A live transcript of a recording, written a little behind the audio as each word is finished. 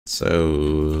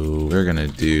So we're gonna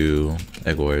do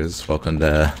Eggwars. Welcome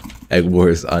to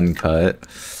Eggwars Uncut.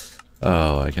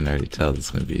 Oh, I can already tell this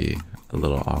is gonna be a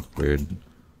little awkward.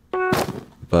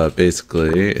 But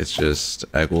basically, it's just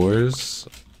Eggwars.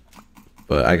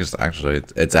 But I guess actually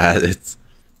it's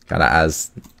kind of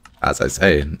as I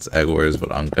say, it's Eggwars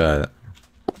but uncut.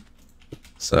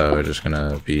 So we're just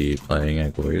gonna be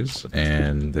playing Eggwars,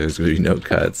 and there's gonna be no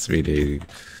cuts, meaning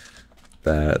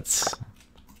that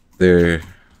there.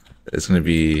 It's going to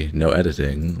be no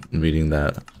editing, meaning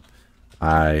that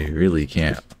I really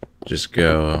can't just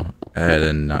go ahead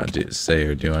and not say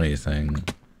or do anything.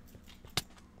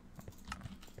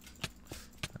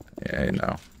 Yeah, I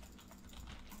know.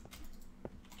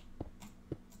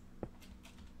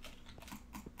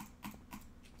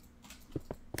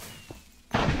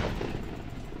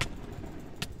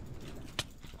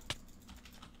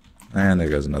 And there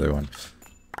goes another one.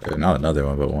 Not another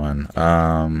one, but one.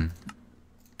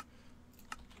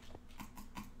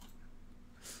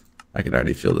 I can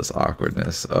already feel this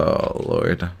awkwardness. Oh,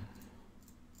 Lord.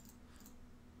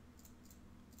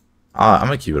 I'm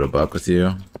gonna keep it a buck with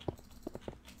you.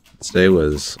 Today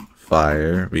was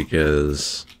fire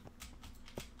because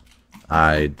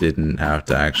I didn't have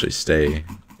to actually stay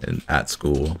at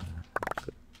school.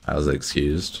 I was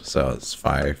excused, so it's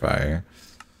fire.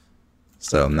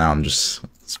 So now I'm just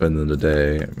spending the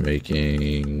day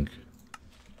making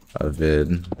a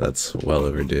vid that's well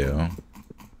overdue.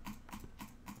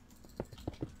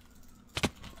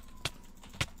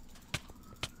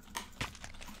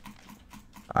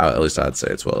 At least I'd say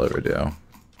it's well overdue.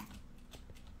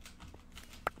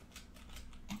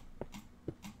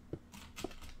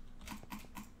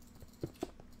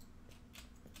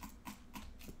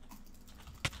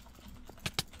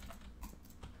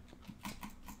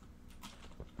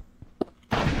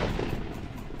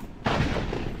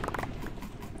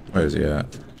 Where is he at?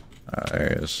 Oh, there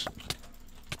he is.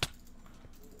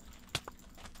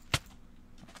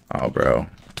 Oh, bro.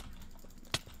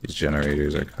 These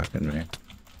generators are cucking me.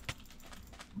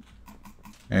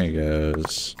 There he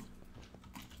goes.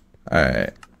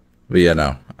 Alright. But yeah,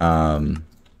 no.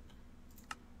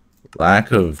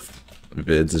 Lack of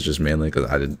vids is just mainly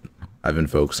because I've been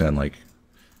focusing on like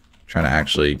trying to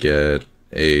actually get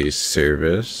a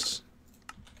service.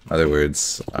 In other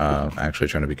words, actually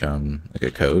trying to become like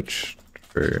a coach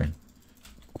for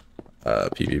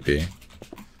PvP.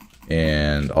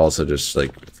 And also just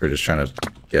like for just trying to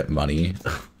get money.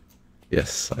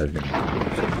 Yes, I've been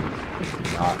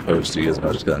not posting as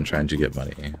much because I'm trying to get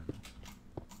money.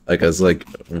 Like, as like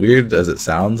weird as it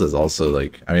sounds, is also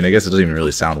like, I mean, I guess it doesn't even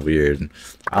really sound weird.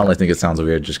 I only think it sounds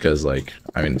weird just because, like,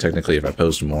 I mean, technically, if I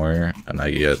post more and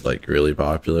I get like really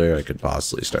popular, I could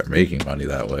possibly start making money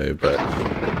that way. But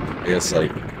I guess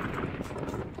like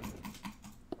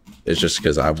it's just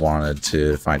because I wanted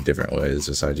to find different ways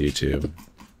besides YouTube.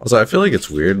 Also, I feel like it's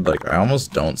weird. Like, I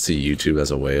almost don't see YouTube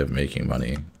as a way of making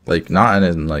money. Like, not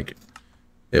in like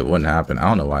it wouldn't happen. I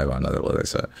don't know why about another what I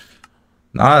said.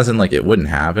 Not as in like it wouldn't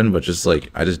happen, but just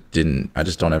like I just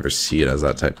don't ever see it as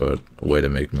that type of way to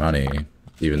make money,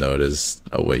 even though it is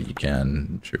a way you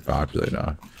can if you're popular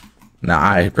enough. Now,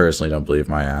 I personally don't believe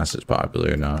my ass is popular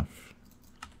enough,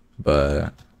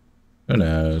 but who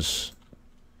knows?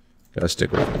 Gotta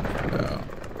stick with it. No.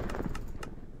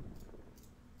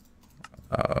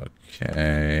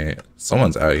 Okay,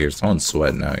 someone's out here. Someone's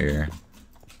sweating out here.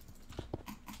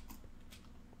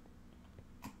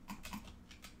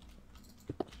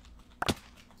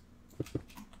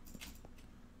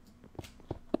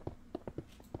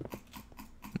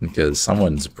 Because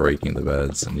someone's breaking the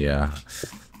beds, and yeah,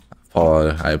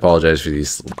 I apologize for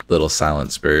these little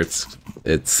silent spirits.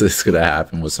 It's gonna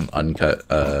happen with some uncut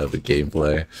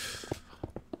gameplay.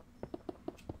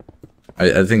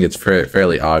 I think it's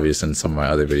fairly obvious in some of my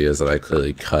other videos that I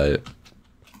clearly cut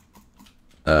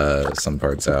some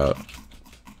parts out.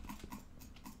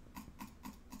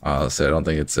 So I don't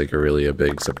think it's like a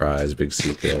big surprise, big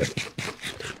secret.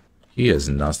 He is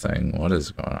nothing. What is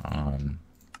going on?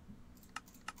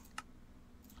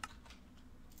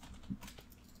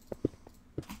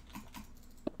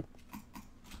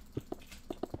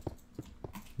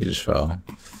 He just fell.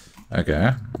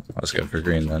 Okay, let's go for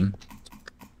green then.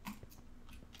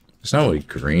 There's no way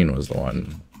green was the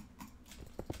one.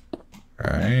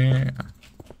 Right?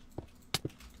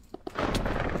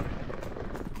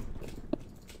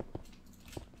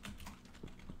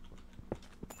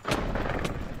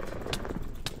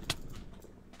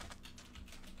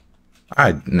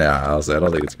 I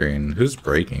don't think it's green. Who's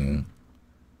breaking?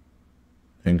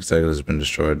 Pink cycle has been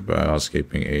destroyed by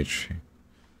escaping H.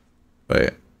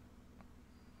 Wait.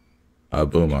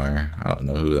 Boomar. I don't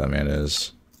know who that man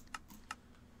is.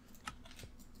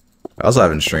 I also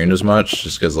haven't streamed as much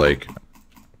just because like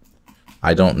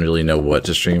I don't really know what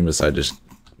to stream besides just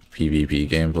PvP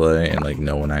gameplay, and like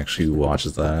no one actually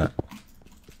watches that.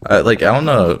 Like I don't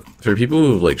know, for people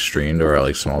who like streamed or are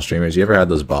like small streamers, you ever had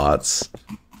those bots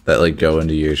that like go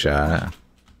into your chat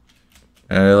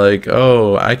and they're like,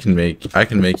 oh, I can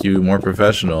make you more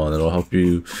professional and it'll help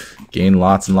you gain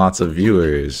lots and lots of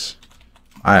viewers.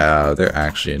 They're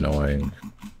actually annoying.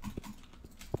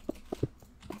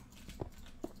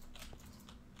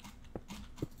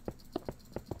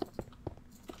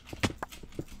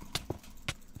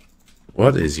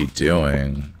 What is he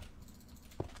doing?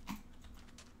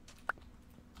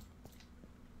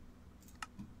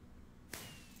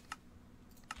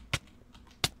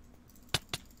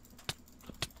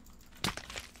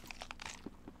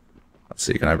 Let's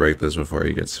see, can I break this before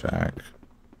he gets back?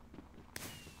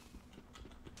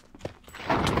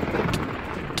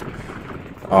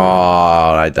 Oh,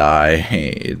 I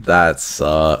die. That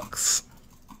sucks.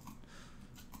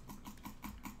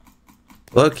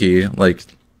 Lucky, like,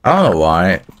 I don't know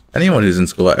why. Anyone who's in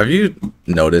school, have you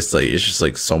noticed, like, it's just,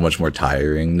 like, so much more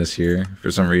tiring this year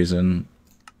for some reason?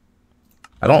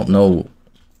 I don't know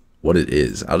what it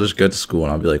is. I'll just go to school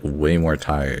and I'll be, like, way more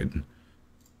tired.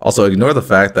 Also, ignore the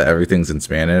fact that everything's in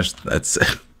Spanish. That's...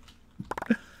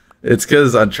 It's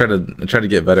because I try to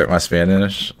get better at my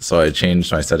Spanish, so I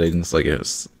changed my settings. Like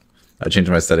I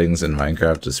changed my settings in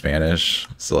Minecraft to Spanish.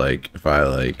 So like if I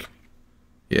like,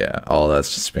 yeah, all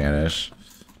that's just Spanish.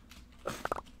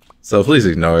 So please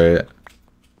ignore it.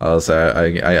 I'll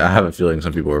say I have a feeling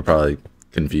some people were probably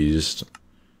confused,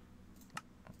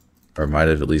 or might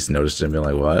have at least noticed it and been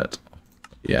like, what?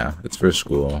 Yeah, it's for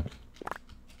school.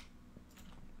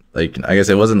 Like I guess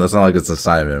it wasn't. It's not like it's an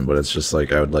assignment, but it's just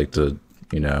like I would like to,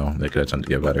 you know, make an attempt to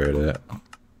get better at it.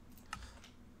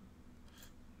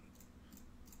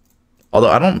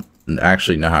 Although I don't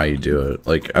actually know how you do it.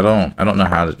 Like I don't know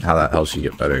how that helps you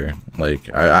get better. Like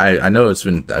I know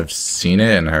I've seen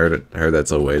it and heard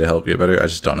that's a way to help you get better. I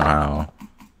just don't know how.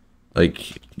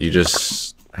 Like you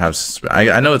just have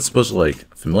I know it's supposed to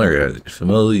like familiarize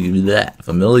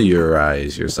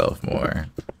yourself more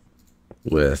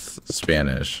with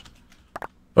Spanish.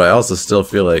 But I also still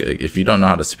feel like if you don't know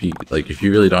how to speak, like if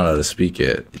you really don't know how to speak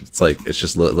it, it's like it's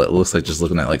just it looks like just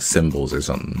looking at like symbols or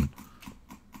something.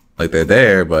 Like they're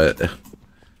there, but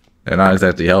they're not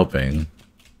exactly helping.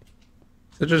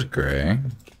 They're just gray.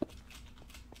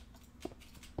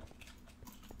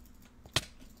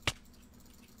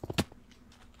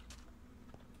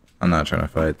 I'm not trying to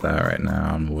fight that right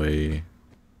now. I'm way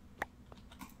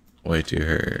too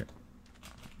hurt.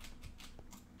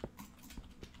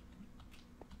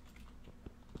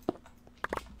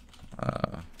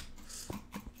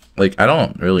 Like, I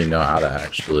don't really know how to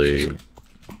actually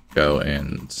go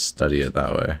and study it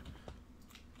that way.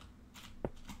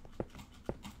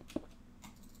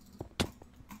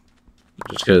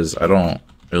 Just because I don't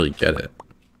really get it.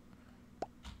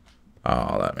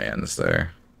 Oh, that man's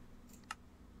there.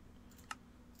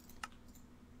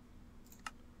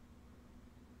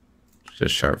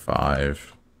 Just sharp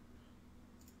 5.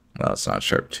 Well, it's not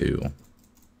sharp 2.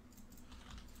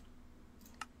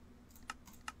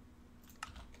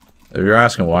 If you're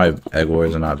asking why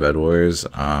Eggwars and not Bed Wars,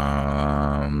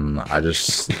 I don't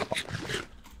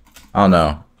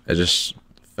know. I just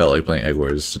felt like playing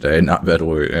Eggwars today, not Bed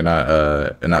Wars, and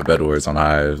not Bed Wars on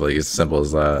Hive. Like it's as simple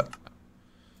as that.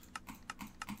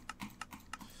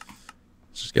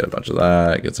 Let's just get a bunch of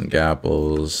that. Get some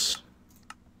gapples.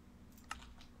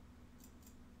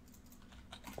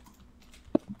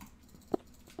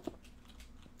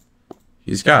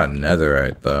 He's got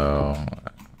netherite though.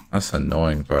 That's the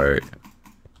annoying part.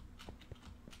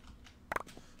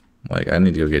 Like, I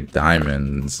need to go get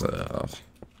diamonds. How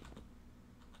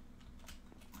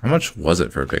much was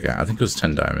it for a pickaxe? I think it was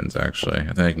 10 diamonds, actually.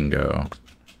 I think I can go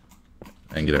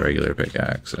and get a regular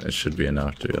pickaxe. It should be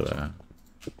enough to be able to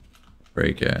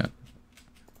break it.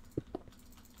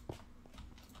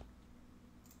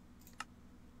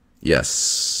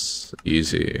 Yes.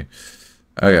 Easy.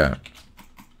 Okay.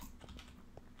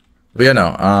 But yeah,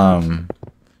 no,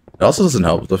 it also doesn't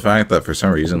help the fact that for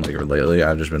some reason, like lately,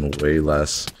 I've just been way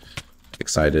less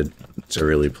excited to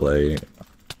really play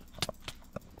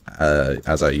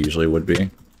as I usually would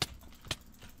be.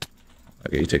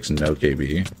 Okay, he takes no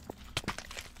KB.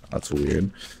 That's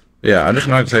weird. But yeah, I'm just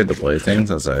not excited to play things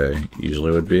as I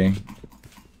usually would be.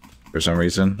 For some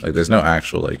reason. Like, there's no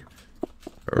actual, like,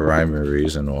 rhyme or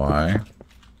reason why.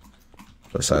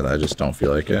 Besides, I just don't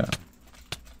feel like it.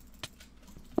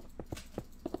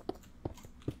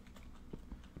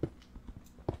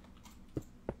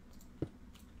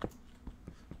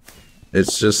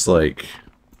 It's just like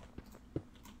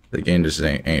The game just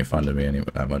ain't fun to me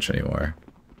that much anymore.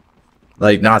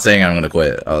 Like, not saying I'm gonna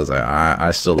quit. I was like,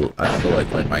 I still like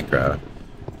playing Minecraft.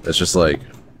 It's just like,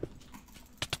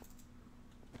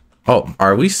 oh,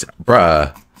 are we,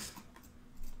 bruh?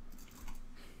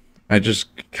 I just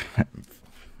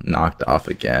knocked off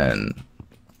again.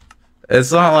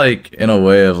 It's not like in a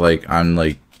way of like I'm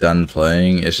like done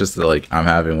playing. It's just that like I'm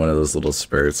having one of those little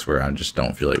spurts where I just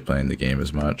don't feel like playing the game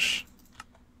as much.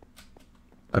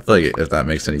 I feel like if that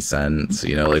makes any sense,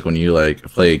 you know, like when you like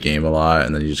play a game a lot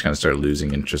and then you just kind of start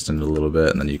losing interest in it a little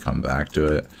bit and then you come back to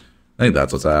it. I think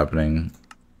that's what's happening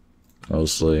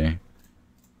mostly.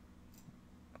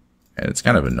 And it's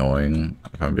kind of annoying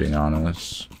if I'm being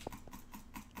honest.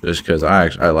 Just because I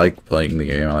like playing the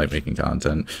game, I like making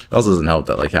content. It also doesn't help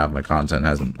that like half my content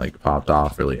hasn't like popped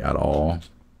off really at all.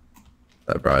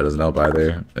 That probably doesn't help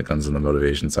either. It comes in the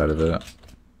motivation side of it.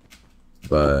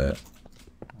 But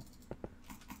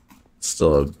it's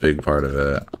still a big part of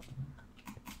it.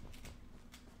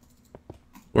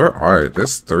 Where are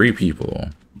there's 3 people.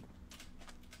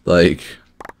 Like,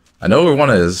 I know where one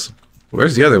is.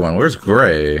 Where's the other one? Where's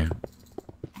Gray?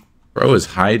 Bro is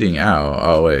hiding out.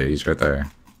 Oh wait, he's right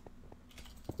there.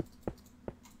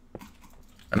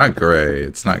 Or not gray,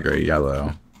 it's not gray,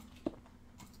 yellow.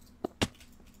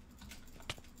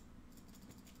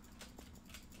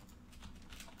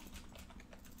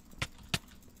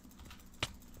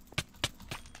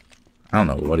 I don't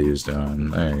know what he was doing.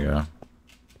 There you go.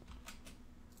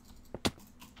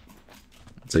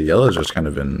 So yellow's just kind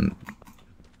of been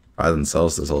by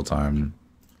themselves this whole time.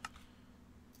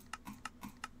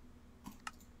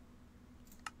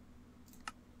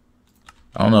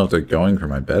 I don't know if they're going for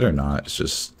my bed or not. It's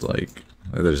just like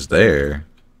they're just there.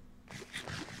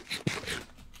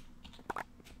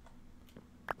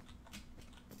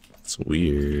 It's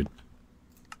weird.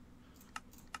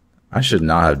 I should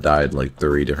not have died like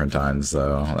 3 different times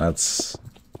though. That's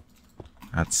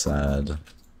sad.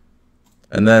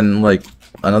 And then like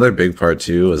another big part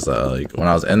too was that like when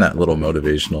I was in that little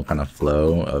motivational kind of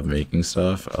flow of making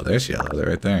stuff. Oh, there's yellow. They're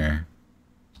right there.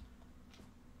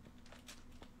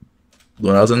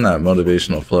 When I was in that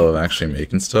motivational flow of actually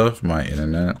making stuff, my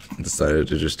internet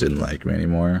decided it just didn't like me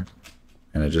anymore.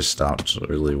 And it just stopped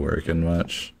really working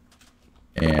much.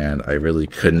 And I really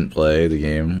couldn't play the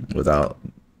game without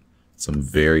some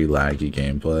very laggy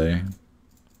gameplay.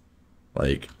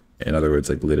 Like, in other words,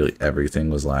 like literally everything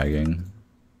was lagging.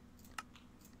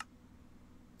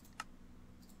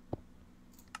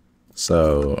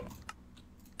 So,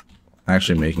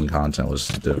 actually making content was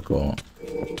difficult.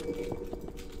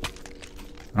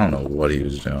 I don't know what he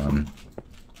was doing.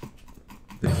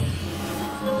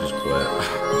 Just quit.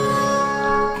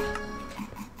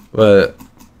 But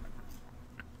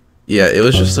yeah, it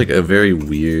was just like a very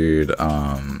weird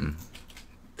thing,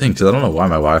 because I don't know why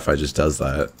my Wi-Fi just does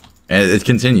that. And it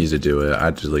continues to do it. I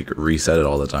have to like reset it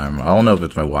all the time. I don't know if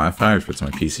it's my Wi-Fi or if it's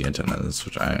my PC antennas,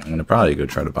 which I'm gonna probably go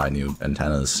try to buy new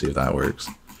antennas, see if that works.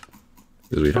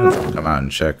 Because we had to come out and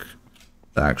check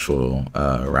the actual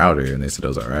router, and they said it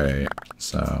was alright.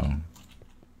 So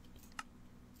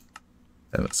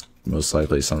it was most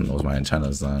likely something with my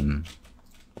antennas then.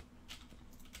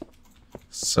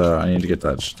 So I need to get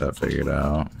that figured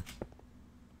out.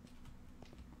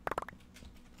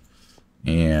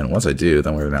 And once I do,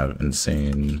 then we're gonna have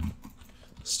insane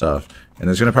stuff. And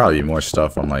there's gonna probably be more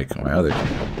stuff on like my other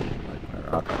channel, like my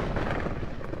rock.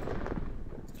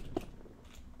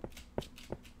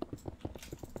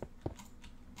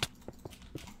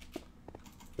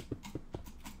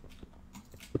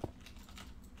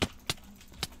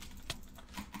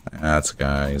 That's a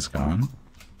guy, he's gone.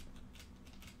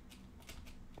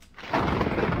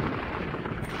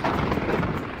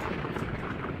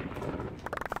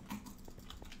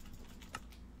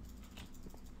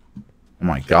 Oh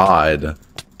my god.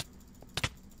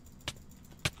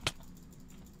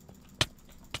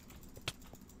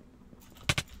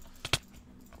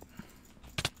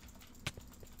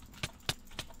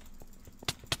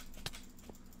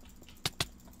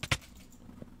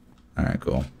 Alright,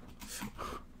 cool.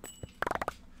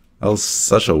 That was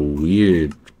such a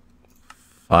weird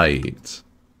fight.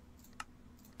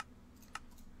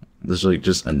 This is like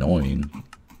just annoying.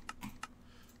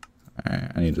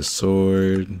 Alright, I need a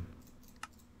sword.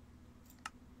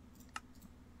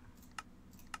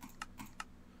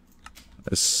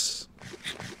 This.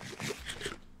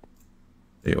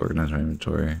 They organize my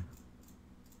inventory.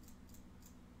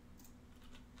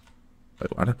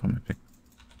 Wait, why did I put my pick?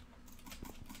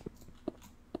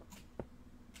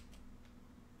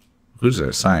 Who's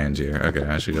there? Cyan's here. Okay,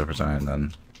 I should go for Cyan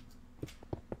then.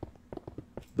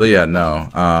 But yeah, no.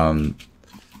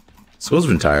 School's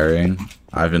been tiring.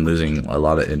 I've been losing a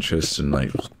lot of interest in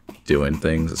like doing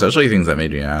things, especially things that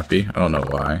made me happy. I don't know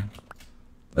why.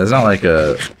 It's not like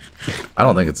a. I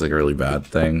don't think it's like a really bad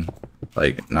thing.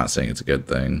 Like, not saying it's a good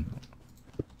thing.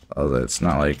 Although it's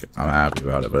not like I'm happy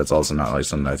about it, but it's also not like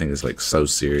something I think is like so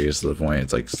serious to the point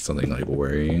it's like something like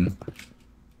worrying.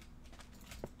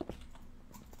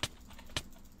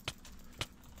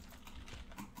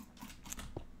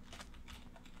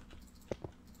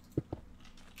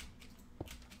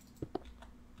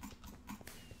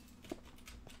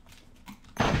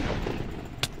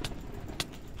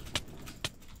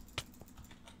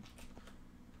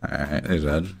 Alright, there's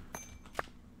Ed.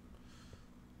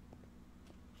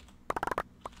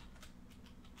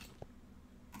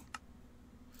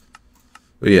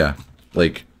 But yeah,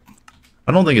 like,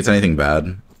 I don't think it's anything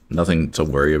bad. Nothing to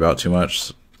worry about too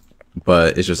much.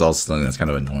 But it's just also something that's kind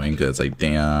of annoying because it's like,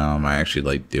 damn, I actually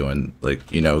like doing,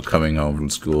 like, you know, coming home from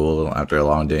school after a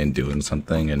long day and doing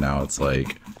something, and now it's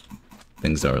like,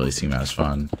 things don't really seem as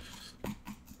fun.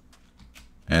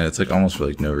 And it's like almost for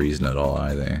like no reason at all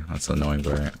either. That's the annoying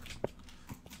part.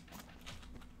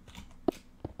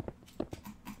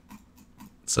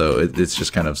 So it's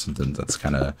just kind of something that's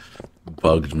kind of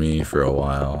bugged me for a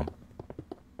while.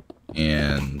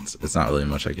 And it's not really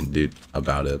much I can do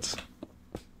about it.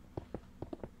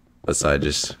 Besides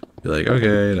just be like,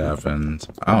 okay, it happened.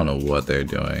 I don't know what they're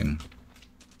doing.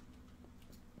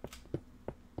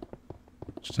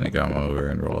 Just gonna come over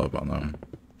and roll up on them.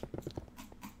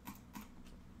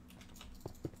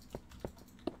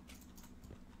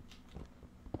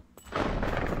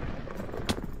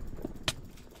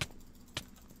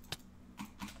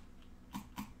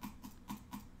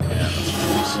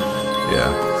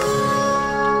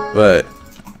 Yeah. But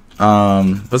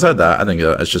beside that, I think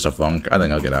it's just a funk. I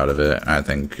think I'll get out of it. I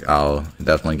think I'll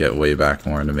definitely get way back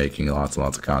more into making lots and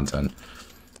lots of content.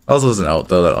 Also, as an note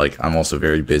though, that like I'm also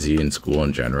very busy in school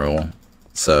in general,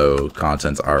 so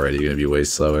content's already gonna be way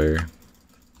slower.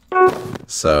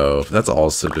 So that's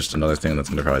also just another thing that's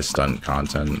gonna probably stunt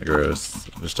content growth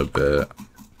just a bit.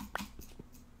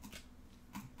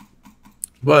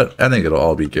 But I think it'll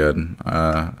all be good.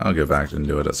 I'll get back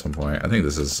into it at some point. I think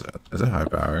this is it high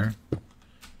power?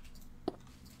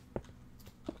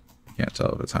 Can't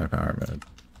tell if it's high power mode.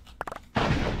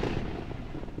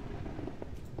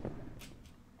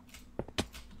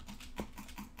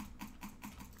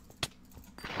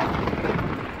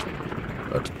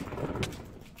 But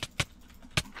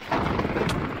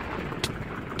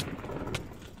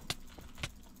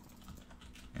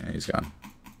yeah, he's gone.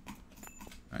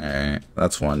 Alright,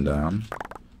 that's one down.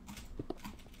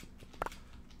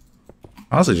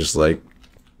 Honestly, just like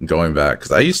going back,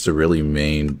 because I used to really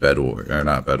main Bed Wars, or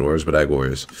not Bed Wars, but Egg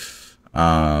Wars.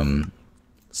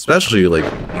 Especially like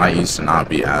when I used to not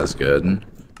be as good.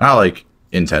 Not like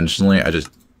intentionally, I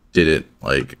just did it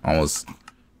like almost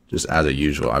just as a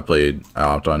usual. I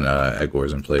hopped on Egg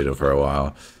Wars and played it for a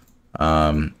while.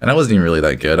 And I wasn't even really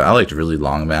that good. I liked really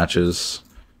long matches,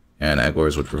 and Egg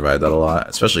Wars would provide that a lot.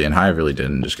 Especially in Hive really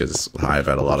didn't, just because Hive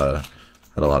had a lot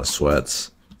of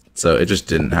sweats. So it just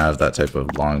didn't have that type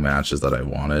of long matches that I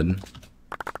wanted.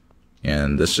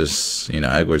 And this just, you know,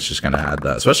 Egg Wars just kind of had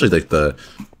that. Especially like the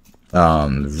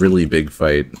really big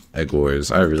fight Egg Wars.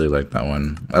 I really like that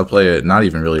one. I'll play it not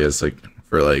even really as like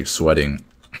for like sweating.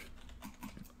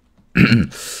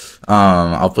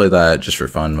 I'll play that just for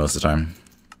fun most of the time.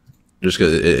 Just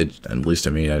because it, at least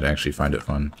to me, I'd actually find it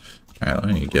fun. Alright,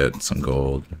 let me get some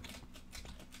gold.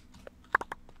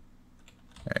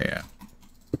 There, yeah.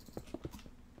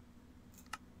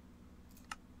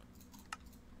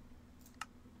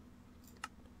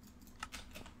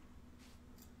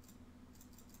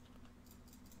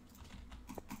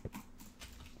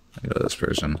 I go to this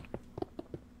person.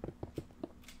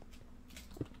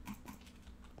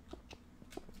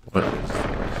 What is this?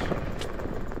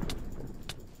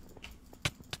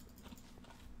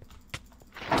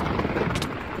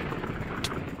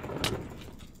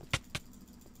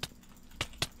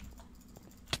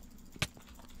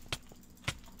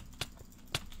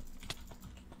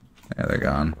 Yeah, they're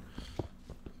gone.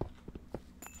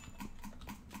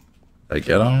 Did I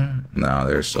get them? No,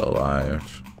 they're still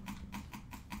alive.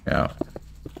 Yeah.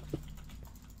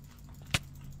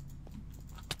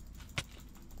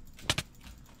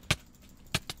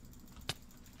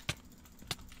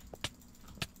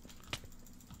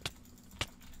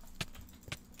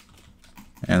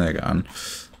 And they're gone.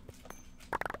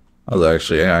 I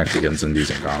actually getting some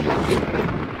decent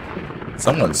combos.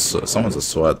 Someone's a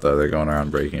sweat though. They're going around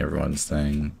breaking everyone's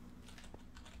thing,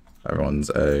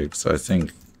 everyone's egg. So I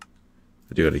think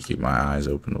I do got to keep my eyes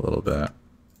open a little bit.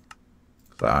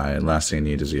 The last thing I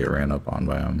need is to get ran up on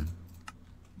by them.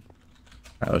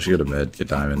 Alright, let's go to mid, get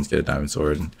diamonds, get a diamond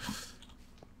sword.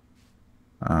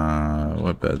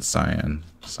 What bed? Cyan.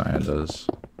 Cyan does.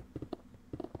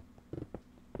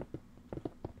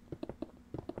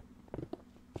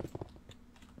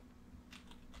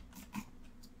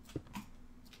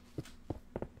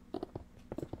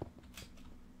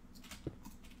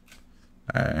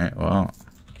 Alright, well.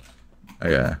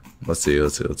 Okay, let's see.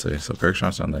 So perk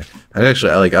shots on there.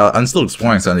 I'm still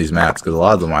exploring some of these maps because a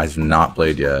lot of them I've not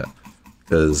played yet.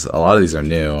 Because a lot of these are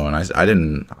new, and I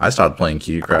stopped playing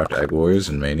Qcraft Eggwars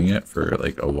and maining it for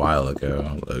like a while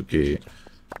ago. Low-key.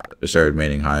 I started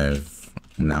maining Hive.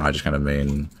 Now I just kind of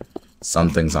main some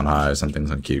things on Hive, some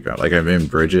things on Qcraft. Like I main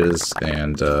Bridges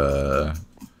and Capture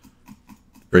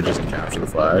the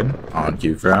Flag on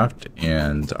Qcraft,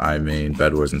 and I main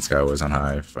Bed Wars and Sky Wars on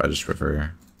Hive. I just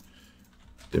prefer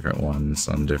different ones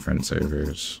on different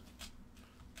servers.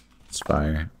 It's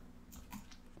fire.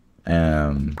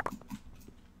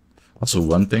 Also,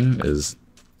 one thing is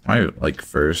my like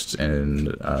first and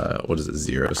what is it,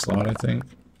 0 slot, I think.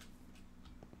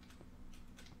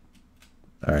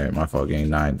 All right, my fault. Getting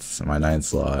ninth, my 9th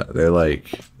slot. They're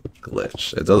like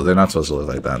glitched. They're not supposed to look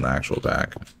like that in the actual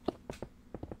pack.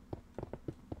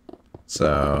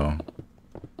 So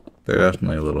they're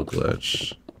definitely a little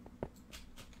glitch.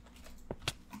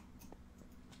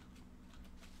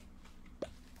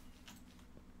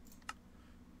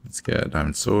 Let's get a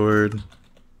diamond sword.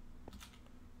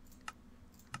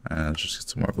 And let's just get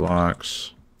some more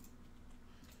blocks.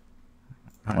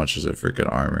 How much is it for good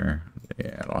armor?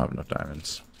 Yeah, I don't have enough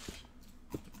diamonds.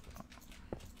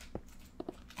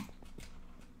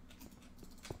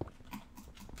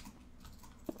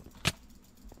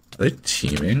 Are they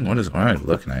teaming? What am I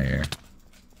looking at here?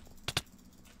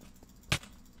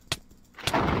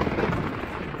 Oh,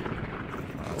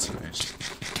 that's nice.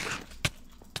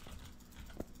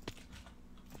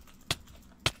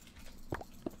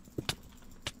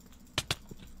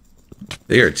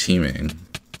 They are teaming.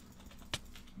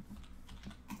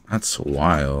 That's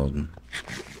wild.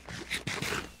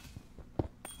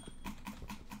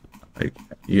 Like,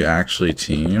 you actually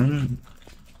team?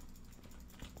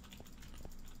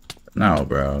 No,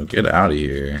 bro. Get out of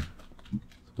here.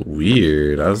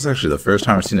 Weird. That was actually the first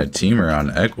time I've seen a teamer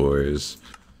on Eggwars.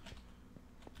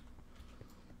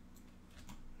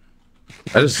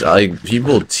 I just, like,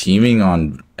 people teaming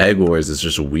on Eggwars is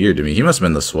just weird to me. He must have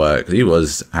been the sweat, because he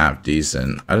was half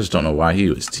decent. I just don't know why he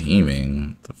was teaming.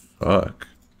 What the fuck?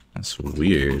 That's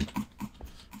weird.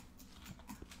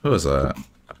 Who was that?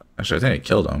 Actually, I think I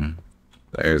killed him.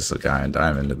 There's the guy in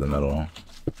diamond in the middle.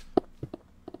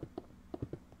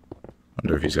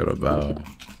 Wonder if he's got a bow.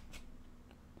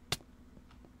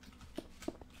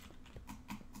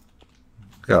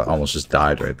 Guy almost just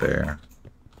died right there.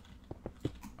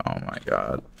 Oh my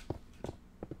god.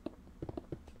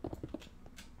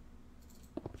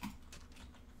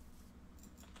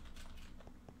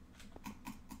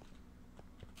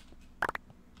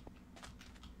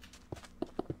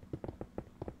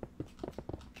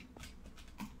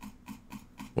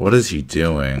 What is he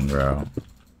doing, bro?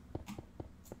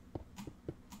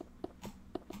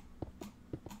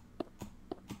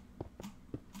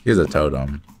 He's a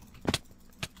totem.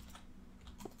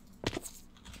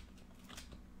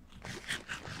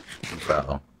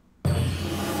 Fell.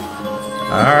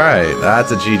 Alright,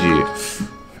 that's a GG.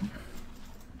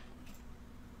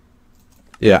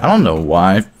 Yeah, I don't know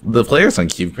why the players on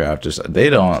Cubecraft just they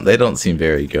don't seem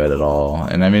very good at all.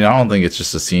 And I mean, I don't think it's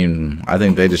just a scene. I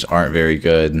think they just aren't very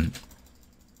good.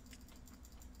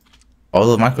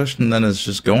 Although my question then is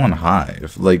just go on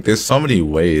Hive. Like, there's so many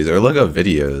ways. Or look up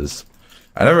videos.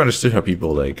 I never understood how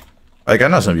people like I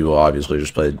know some people obviously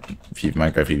just play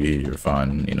Minecraft PvP for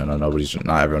fun. You know, not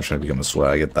everyone's trying to become a sweat.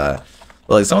 I get that.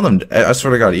 But like some of them, I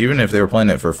swear to God, even if they were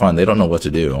playing it for fun, they don't know what to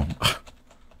do.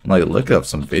 Like, look up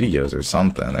some videos or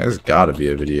something. There's gotta be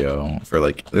a video for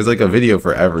like, there's like a video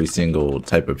for every single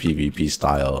type of PvP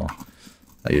style.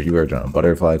 Like if you were doing a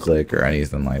butterfly click or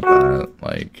anything like that,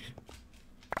 like,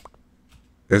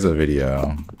 there's a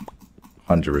video.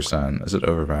 100%. Is it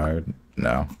overpowered?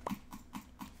 No.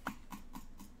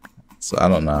 So I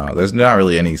don't know. There's not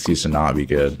really any excuse to not be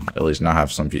good. At least not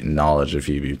have some knowledge of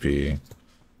PvP.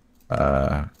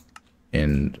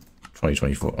 In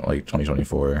 2024, like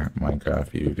 2024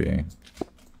 Minecraft PvP.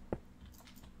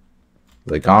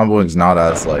 Like comboing's not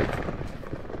as like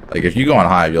if you go on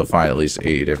Hive, you'll find at least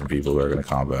 80 different people who are gonna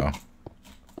combo.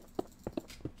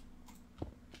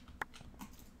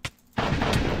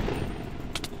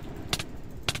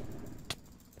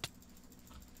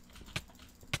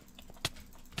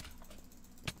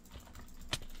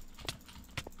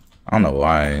 I don't know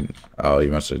why. Oh, he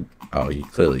must have. Oh, he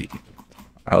clearly.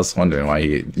 I was wondering why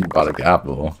he bought a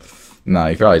Gapple. Nah,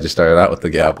 he probably just started out with the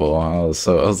Gapple. I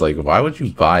was like, why would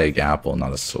you buy a Gapple,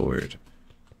 not a sword?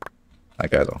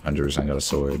 That guy's 100% got a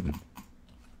sword. In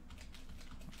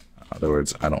other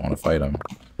words, I don't want to fight him.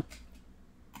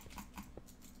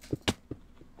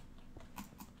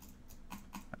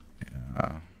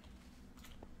 Yeah.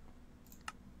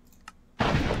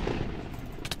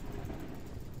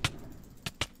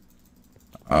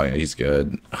 Oh yeah, he's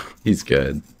good. He's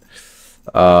good.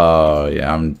 Oh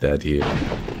yeah, I'm dead here.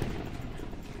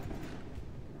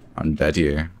 I'm dead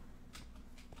here.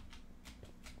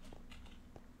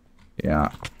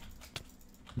 Yeah.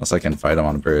 Unless I can fight him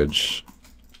on a bridge.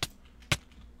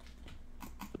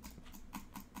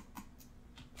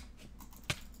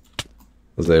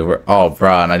 They were, oh,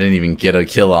 bro, and I didn't even get a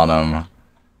kill on him.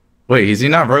 Wait, has he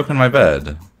not broken my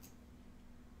bed?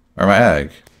 Or my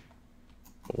egg?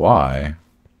 Why?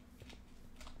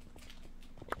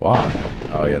 Why?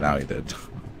 Oh, yeah, now he did.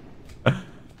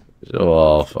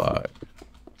 Oh, fuck.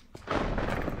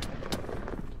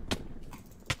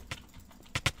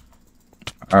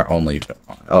 Our only...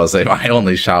 I was saying, my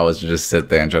only shot was to just sit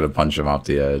there and try to punch him off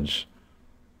the edge.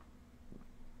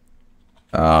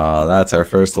 That's our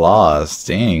first loss.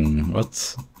 Dang,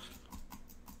 what's...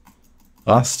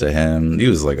 Lost to him. He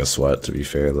was like a sweat, to be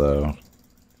fair, though.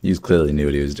 He clearly knew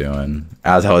what he was doing.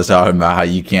 As I was talking about how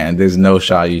you can't... There's no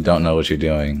shot you don't know what you're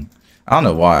doing. I don't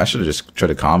know why. I should have just tried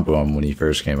to combo him when he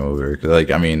first came over. Because,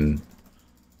 like, I mean...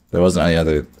 There wasn't any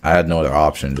other... I had no other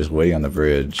option. Just waiting on the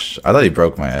bridge. I thought he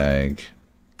broke my egg.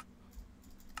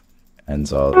 And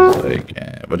so I was like...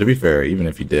 Eh. But to be fair, even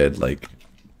if he did, like...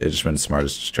 It's just been smart to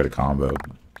just try to combo.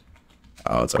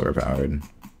 Oh, it's overpowered.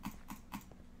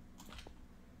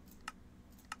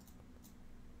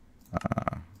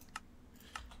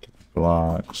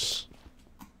 Blocks.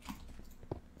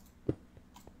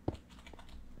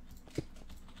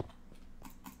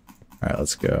 Alright,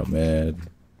 let's go mid.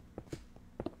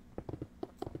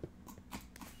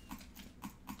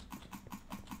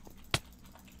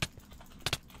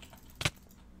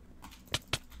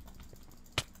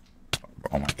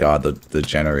 Oh my god, the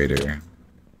generator.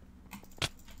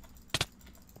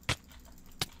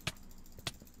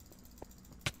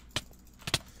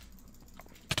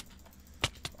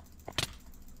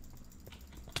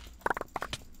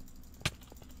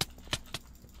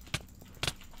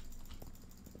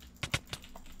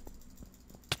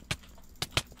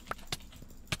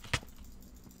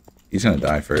 He's gonna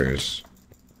die first.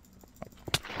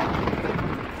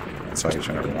 That's why you're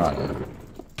trying to run.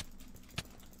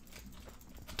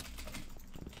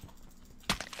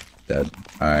 Dead.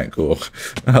 Alright, cool.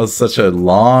 That was such a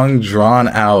long, drawn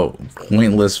out,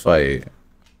 pointless fight.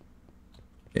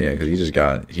 Yeah, because he just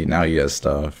got... Now he has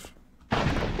stuff.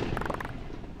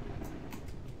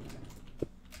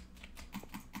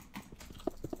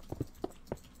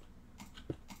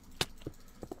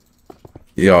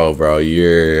 Yo, bro,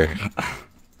 you're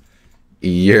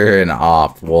an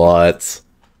op. What?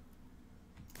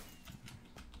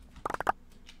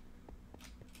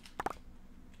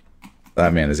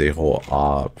 That man is a whole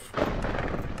op.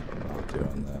 I'm not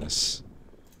doing this.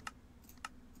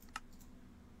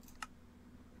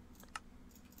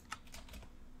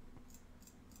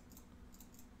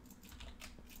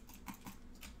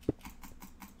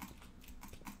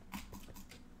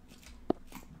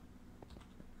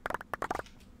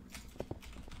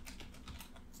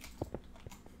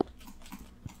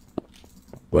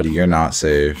 Buddy, you're not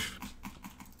safe.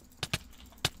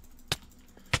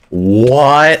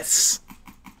 What?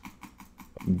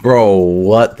 Bro,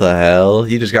 what the hell?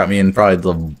 He just got me in probably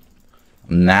the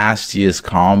nastiest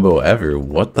combo ever.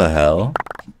 What the hell?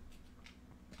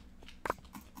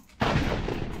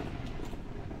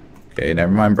 Okay,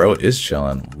 never mind, bro is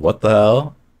chilling. What the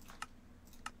hell?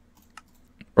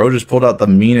 Bro just pulled out the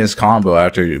meanest combo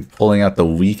after pulling out the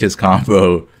weakest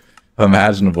combo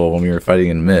imaginable when we were fighting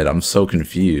in mid. I'm so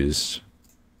confused.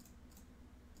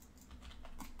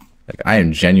 Like, I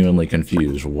am genuinely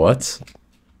confused. What?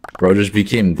 Bro just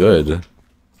became good.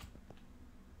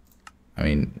 I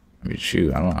mean,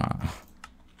 shoot, I don't know.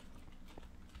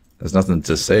 There's nothing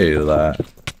to say to that.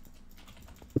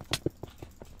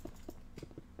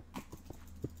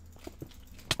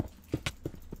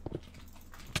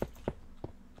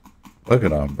 Look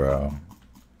at him, bro.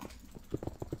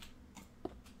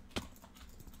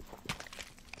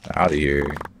 Out of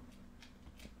here.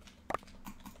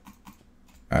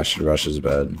 I should rush his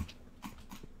bed.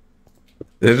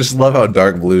 I just love how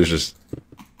Dark Blue's just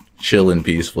chilling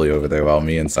peacefully over there while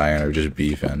me and Cyan are just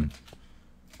beefing.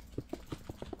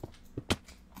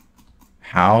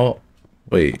 How?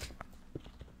 Wait.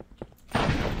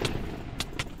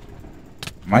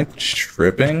 Am I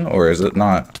tripping or is it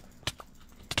not?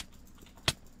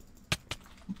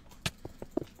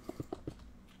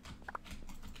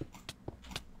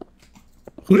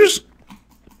 Who just...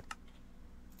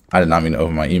 I did not mean to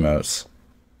open my emotes.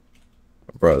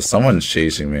 Bro, someone's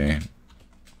chasing me.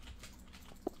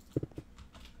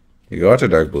 You go after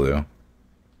dark blue.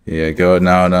 Yeah, go...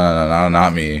 No,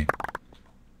 not me.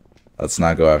 Let's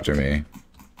not go after me.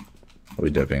 I'll be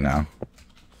dipping now.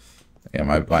 Yeah,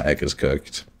 my egg is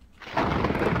cooked.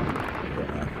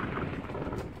 Yeah.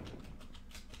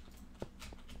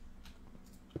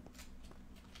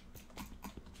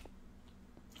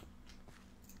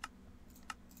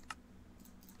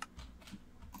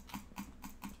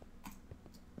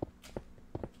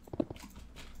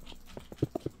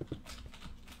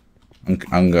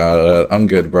 I'm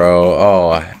good, bro.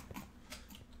 Oh.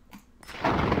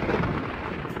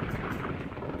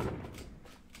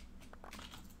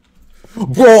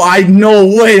 Bro, no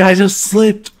way, I just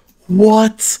slipped.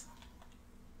 What?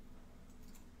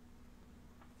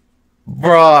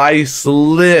 Bro, I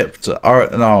slipped.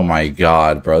 Oh my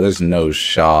god, bro, there's no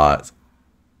shot.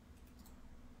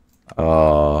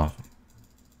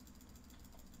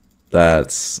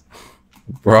 That's...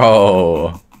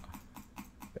 Bro.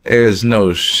 There's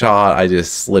no shot, I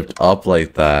just slipped up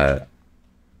like that.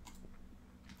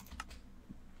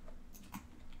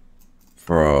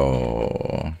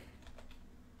 Bro.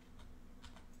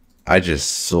 I just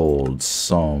sold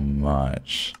so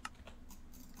much.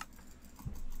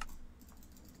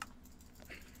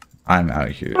 I'm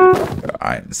out here.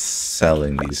 I'm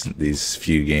selling these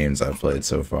few games I've played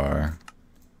so far.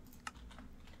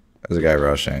 There's a guy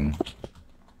rushing.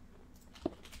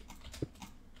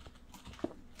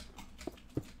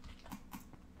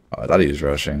 Oh, I thought he was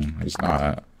rushing. He's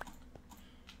not.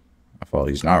 I thought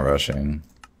he's not rushing.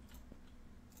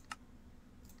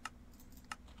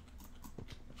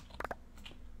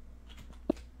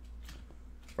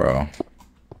 Bro.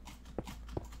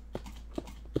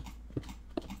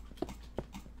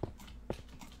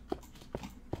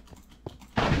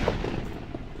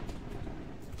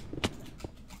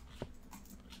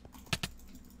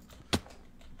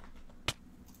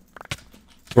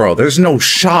 Bro, there's no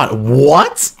shot.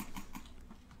 What?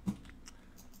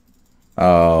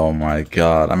 Oh my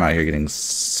god. I'm out here getting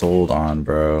sold on,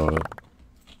 bro.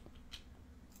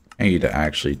 I need to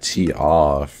actually tee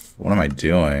off. What am I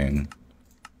doing?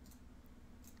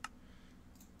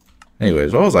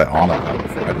 Anyways, what was I on about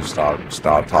before I just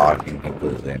stopped talking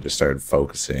completely and just started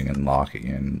focusing and locking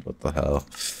in? What the hell?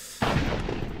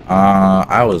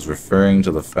 I was referring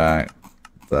to the fact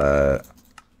that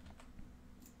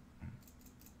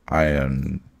I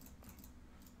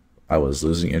was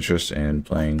losing interest in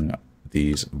playing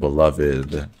these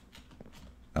beloved...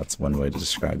 That's one way to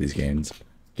describe these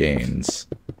games.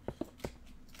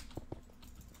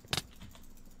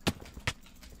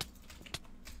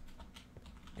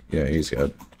 Yeah, he's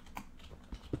good.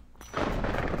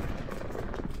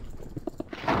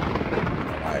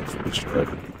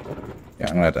 Yeah,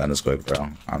 I'm gonna have to end this quick, bro.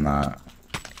 I'm not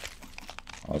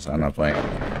playing.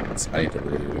 I need to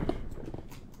leave.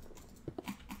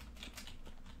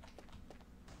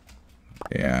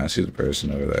 Yeah, I see the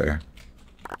person over there.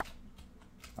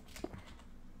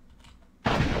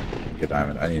 Get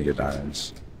diamond. I need to get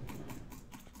diamonds.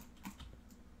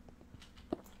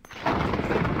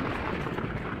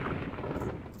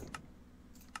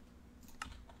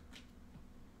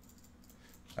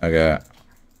 Okay.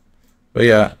 But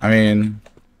yeah, I mean,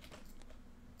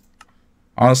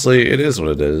 honestly, it is what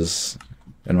it is,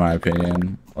 in my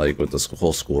opinion. Like, with this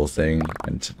whole school thing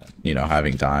and, you know,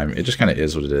 having time, it just kind of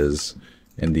is what it is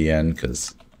in the end,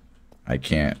 because I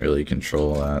can't really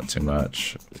control that too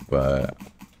much, but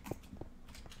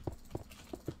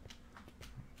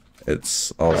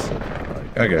it's also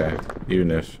like, okay, even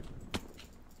if...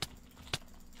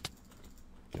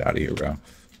 Get out of here, bro.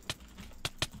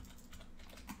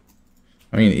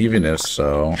 I mean, even if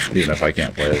I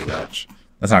can't play as much,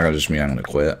 that's not gonna just mean I'm gonna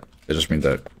quit. It just means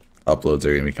that uploads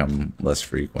are gonna become less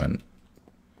frequent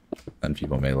than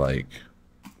people may like.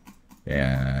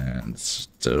 And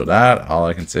so that, all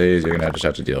I can say is you're gonna just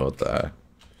have to deal with that.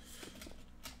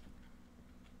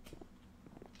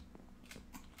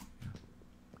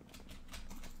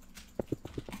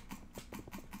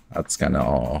 That's kind of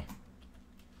all.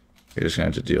 You're just gonna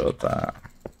have to deal with that.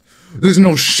 There's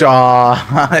no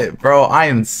shot, bro. I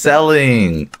am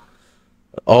selling.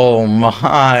 Oh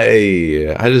my!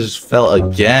 I just fell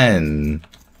again,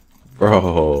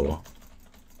 bro.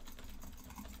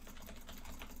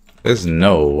 There's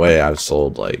no way I've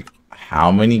sold like how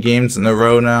many games in a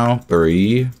row now?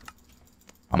 3.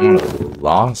 I'm on a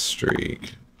loss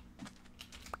streak.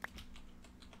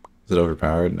 Is it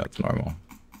overpowered? No, it's normal.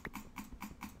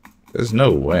 There's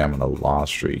no way I'm gonna loss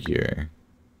streak here.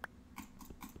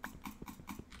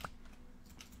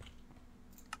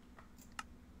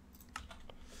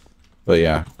 But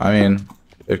yeah, I mean,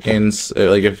 if games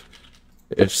like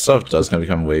if stuff does gonna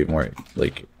become way more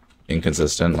like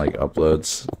inconsistent, like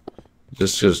uploads,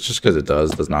 just because it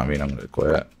does not mean I'm gonna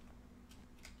quit.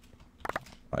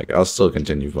 Like I'll still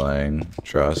continue playing.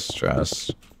 Trust.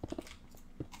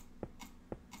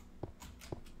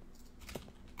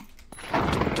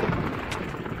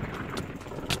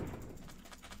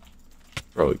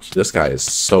 Bro, this guy is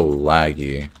so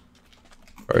laggy.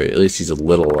 Or at least he's a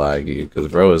little laggy, because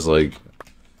bro is like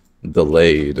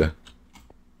delayed. I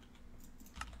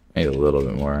need a little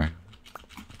bit more.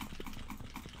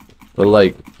 But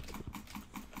like,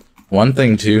 one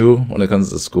thing too, when it comes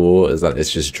to school, is that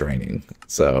it's just draining.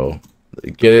 So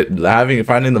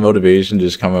finding the motivation to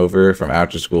just come over from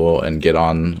after school and get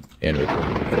on and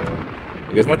record.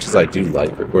 Like, as much as I do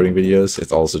like recording videos,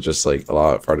 it's also just like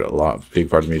big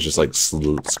part of me is just like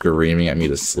screaming at me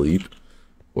to sleep,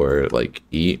 or like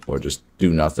eat, or just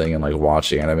do nothing and like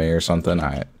watch anime or something.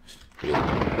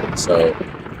 So,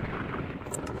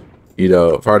 you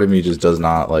know, part of me just does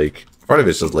not like. Part of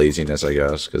it's just laziness, I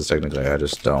guess, because technically I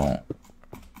just don't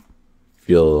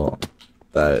feel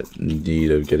that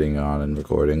need of getting on and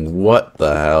recording. What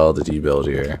the hell did he build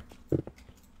here?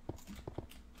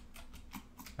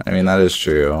 I mean, that is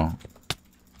true.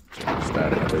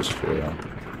 That is true.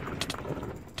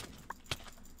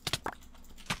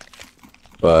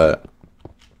 But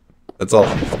it's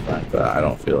also the fact that I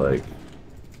don't feel like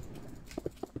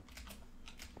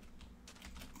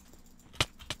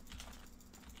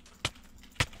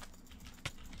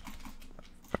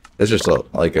it's just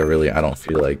like I don't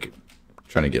feel like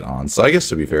trying to get on. So I guess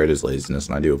to be fair, it is laziness,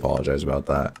 and I do apologize about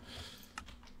that.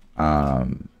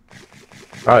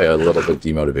 Probably a little bit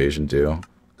demotivation too,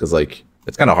 because like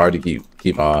it's kind of hard to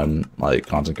keep on like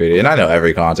content creating, and I know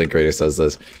every content creator says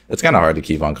this. It's kind of hard to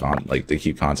keep on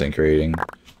keep content creating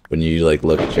when you like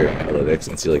look at your analytics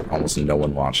and see like almost no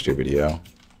one watched your video.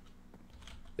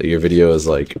 That your video is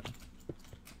like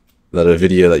a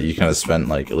video that you kind of spent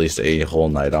like at least a whole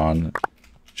night on,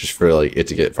 just for like it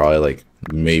to get probably like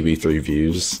maybe 3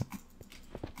 views,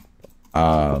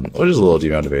 which is a little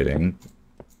demotivating.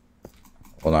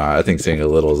 Well, nah, I think saying a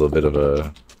little is a bit of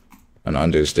an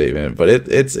understatement, but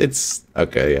it's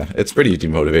okay. Yeah, it's pretty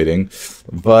demotivating.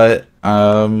 But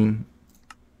I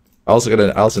also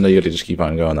know you got to just keep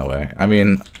on going that way. I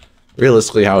mean,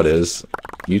 realistically, how it is,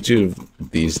 YouTube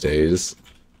these days,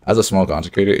 as a small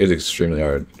content creator, is extremely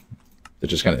hard. It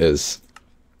just kind of is.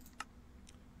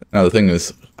 Now the thing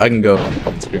is, I can go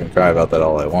and scream and cry about that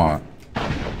all I want.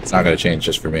 It's not going to change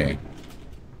just for me.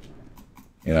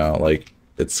 You know, like,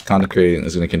 it's content creating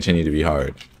is going to continue to be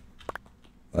hard.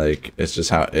 Like, it's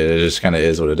just how it just kind of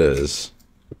is what it is.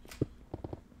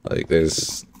 Like,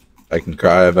 I can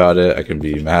cry about it, I can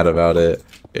be mad about it.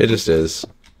 It just is.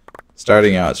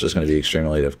 Starting out, it's just going to be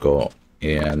extremely difficult.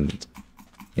 And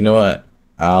you know what?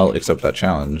 I'll accept that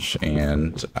challenge,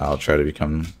 and I'll try to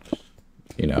become,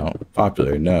 you know,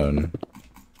 popular, known.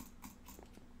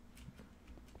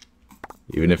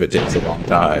 Even if it takes a long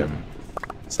time.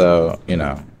 So, you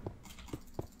know.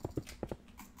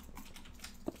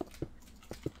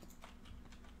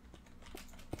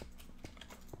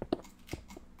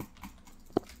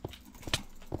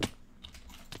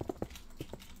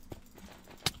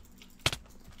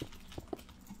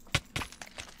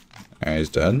 Alright, he's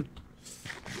dead.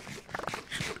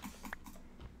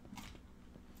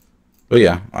 But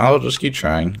yeah, I'll just keep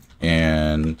trying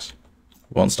and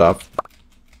won't stop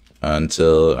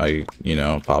until I, you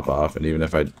know, pop off. And even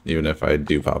if I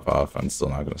do pop off, I'm still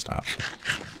not gonna stop.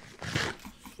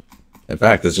 In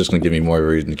fact, it's just gonna give me more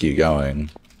reason to keep going.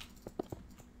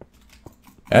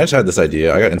 I just had this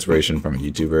idea. I got inspiration from a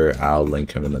YouTuber. I'll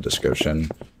link him in the description.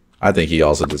 I think he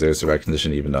also deserves the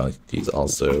recognition, even though he's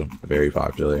also very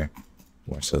popular,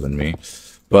 more so than me.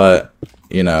 But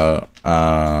you know,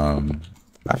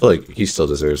 I feel like he still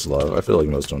deserves love. I feel like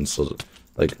most of them still,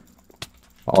 like,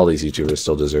 all these YouTubers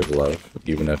still deserve love,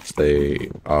 even if they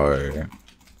are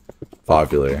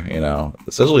popular, you know?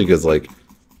 Especially because, like,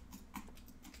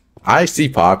 I see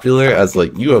popular as,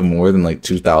 like, you have more than, like,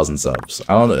 2,000 subs.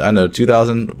 I know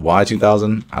 2,000, why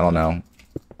 2,000? I don't know.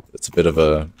 It's a bit of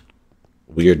a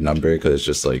weird number, because it's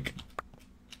just, like,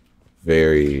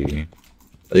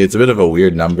 it's a bit of a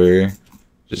weird number,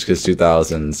 just because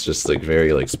 2,000 is just, like,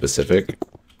 very, like, specific.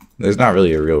 There's not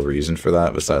really a real reason for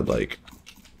that, besides, like,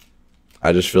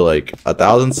 I just feel like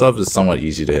 1,000 subs is somewhat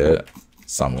easy to hit.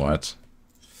 Somewhat.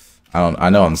 I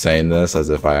know I'm saying this as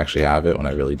if I actually have it when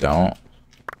I really don't.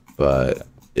 but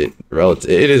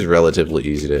it is relatively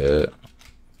easy to hit.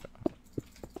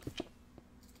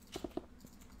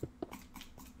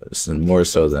 It's more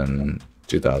so than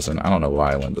 2000. I don't know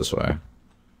why I went this way.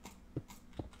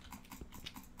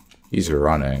 He's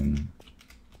running.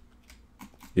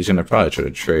 He's gonna probably try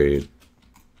to trade.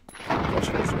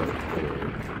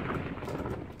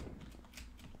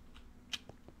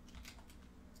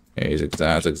 Yeah,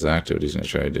 that's exactly what he's gonna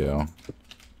try to do.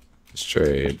 Just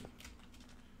trade.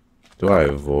 Do I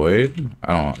avoid?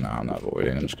 I don't know. I'm not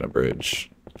avoiding. I'm just gonna bridge.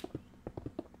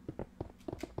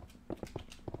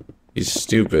 He's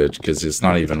stupid because it's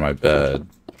not even my bed.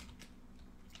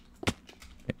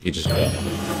 He just.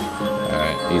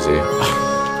 Alright, easy.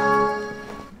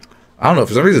 I don't know.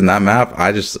 For some reason, that map,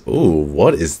 I just. Ooh,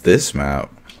 what is this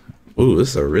map? Ooh, this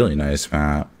is a really nice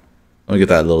map. Let me get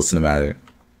that little cinematic.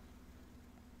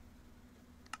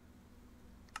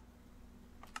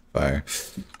 Fire.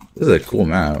 This is a cool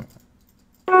map.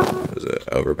 Is it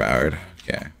overpowered?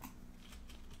 Okay.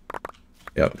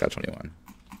 Yep, got 21.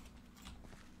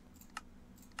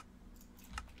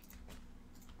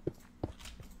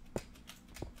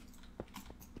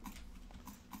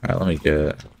 Alright, let me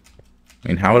get. I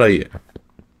mean, how do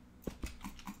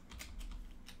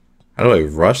I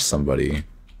rush somebody?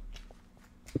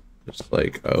 Just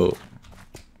like, oh.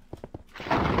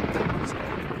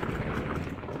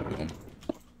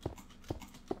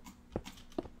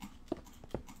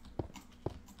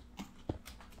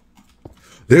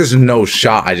 There's no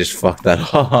shot I just fucked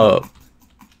that up.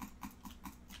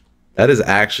 That is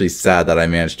actually sad that I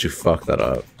managed to fuck that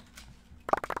up.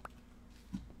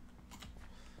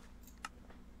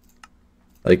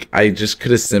 Like, I just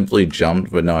could have simply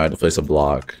jumped, but no, I had to place a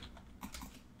block.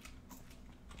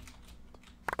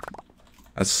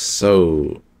 That's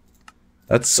so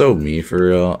me for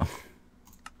real.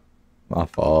 My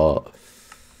fault.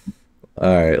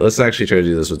 Alright, let's actually try to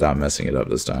do this without messing it up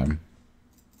this time.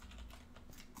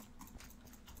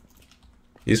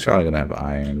 He's probably gonna have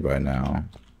iron by now.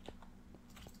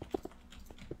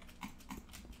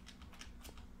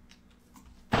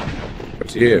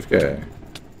 What's AFK?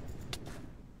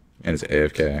 And it's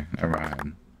AFK. Never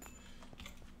mind.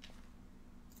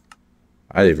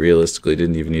 I realistically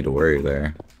didn't even need to worry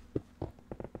there.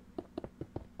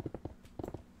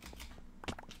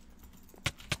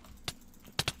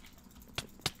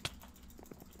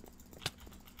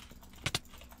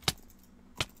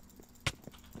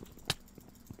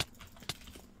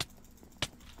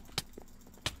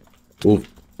 Ooh,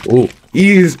 ooh,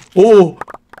 ease, ooh!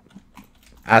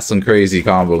 That's some crazy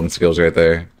comboing skills right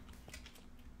there.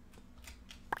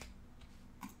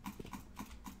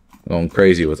 Going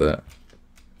crazy with it.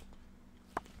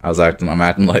 I'm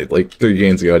acting like 3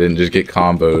 games ago I didn't just get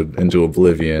comboed into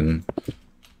oblivion.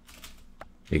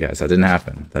 Hey guys, that didn't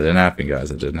happen. That didn't happen, guys.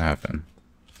 That didn't happen.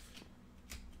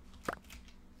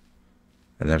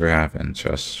 That never happened.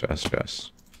 Trust.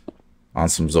 On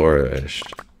some Zora-ish.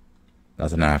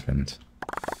 Nothing happened.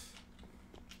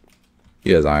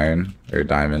 He has iron, or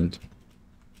diamond.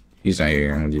 He's not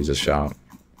here, I'm gonna use his shop.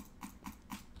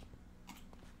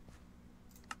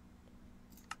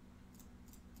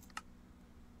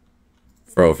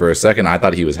 Bro, for a second, I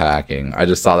thought he was hacking. I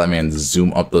just saw that man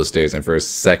zoom up those stairs, and for a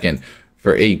second,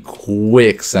 for a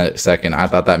quick second, I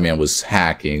thought that man was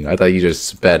hacking. I thought he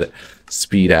just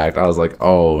speed hacked. I was like,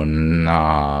 oh,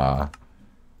 nah.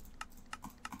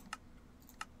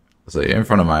 It's like in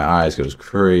front of my eyes, it was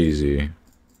crazy.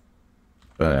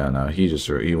 But yeah, no,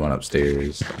 he went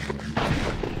upstairs.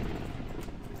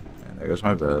 And there goes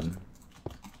my bed.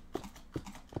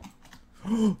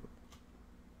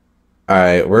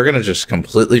 Alright, we're gonna just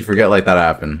completely forget like that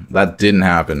happened. That didn't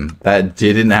happen. That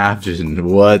didn't happen.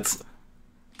 What?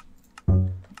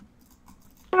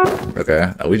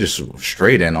 Okay, we just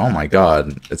straight in. Oh my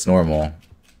god, it's normal.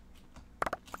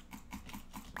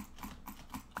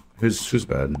 Who's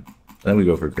bad? Then we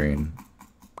go for green.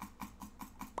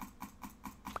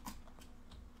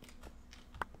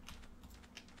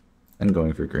 And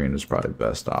going for green is probably the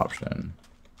best option.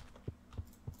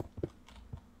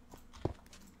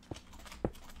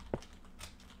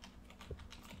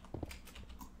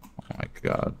 Oh my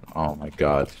god. Oh my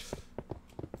god.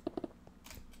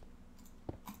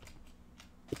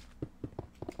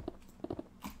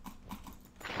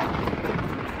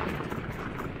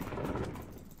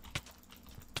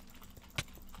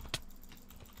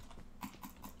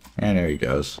 And there he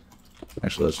goes.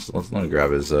 Actually, let me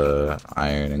grab his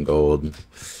iron and gold.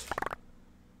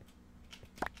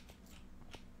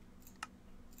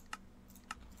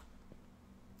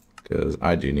 Because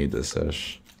I do need this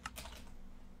ish.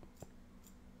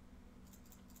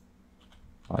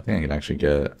 I think I can actually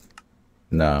get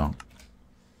No.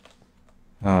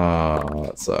 Oh,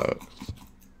 that sucks.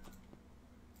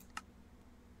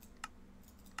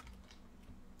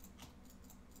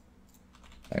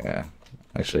 Okay.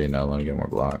 Actually, no, let me get more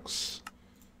blocks.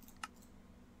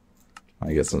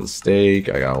 I get some steak.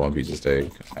 I got one piece of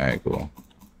steak. Alright, cool.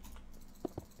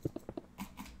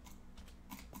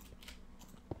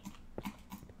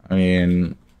 I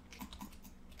mean,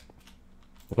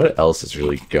 what else is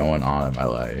really going on in my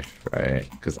life, right?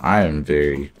 Because I am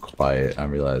very quiet.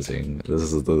 I'm realizing this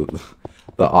is the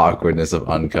awkwardness of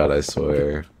Uncut, I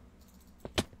swear.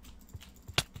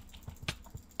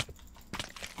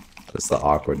 It's the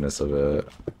awkwardness of it.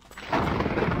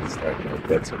 It's starting to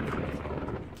get to me.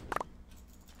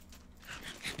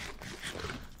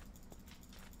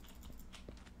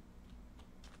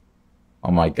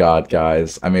 Oh my god,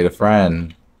 guys. I made a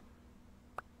friend.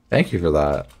 Thank you for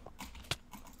that.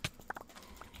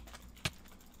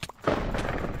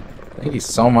 Thank you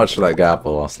so much for that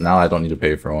gapple. So now I don't need to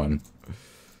pay for one.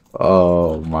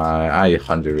 Oh my, I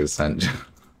 100%.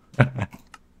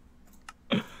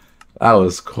 That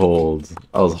was cold.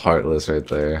 That was heartless right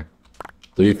there.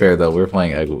 To be fair though, we're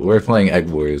playing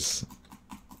Eggwars.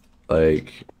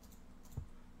 Like,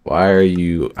 why are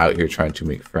you out here trying to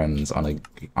make friends on a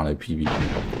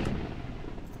PvP?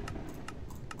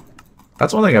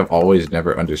 That's one thing I've always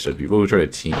never understood. People who try to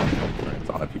team make friends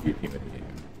on a PvP minigame.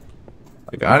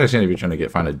 Like, I understand if you're trying to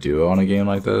find a duo on a game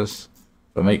like this,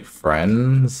 but make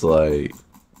friends, like,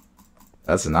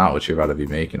 that's not what you're about to be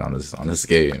making on this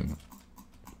game.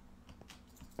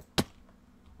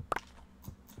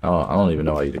 Oh, I don't even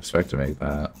know why you'd expect to make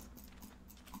that.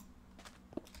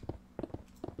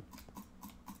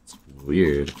 It's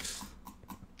weird.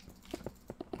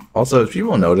 Also, if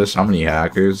people notice how many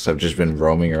hackers have just been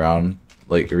roaming around,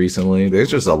 like, recently, there's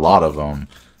just a lot of them.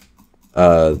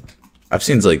 I've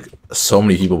seen, like, so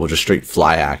many people will just straight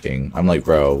fly hacking. I'm like,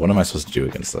 bro, what am I supposed to do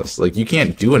against this? Like, you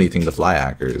can't do anything to fly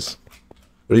hackers.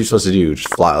 What are you supposed to do?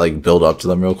 Just fly, like, build up to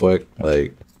them real quick?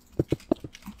 Like,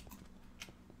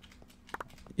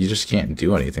 you just can't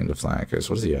do anything to fly hackers.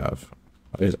 What does he have?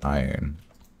 What is iron?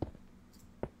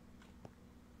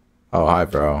 Oh, hi,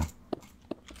 bro.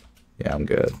 Yeah, I'm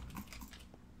good.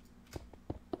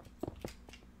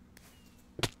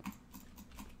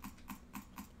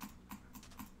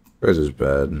 Where's his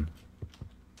bed?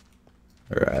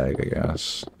 Or egg, I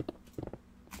guess.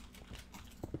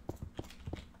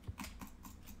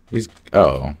 He's...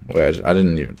 Oh, wait, I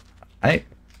didn't even... I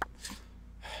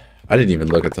didn't even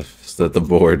look at the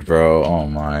board, bro. Oh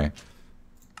my.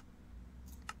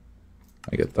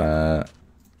 I get that.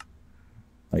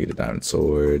 I get a diamond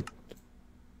sword.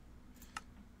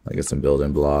 I get some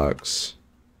building blocks.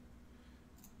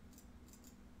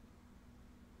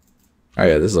 Oh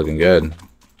yeah, this is looking good.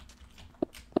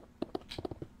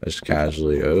 Just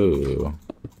casually. Oh.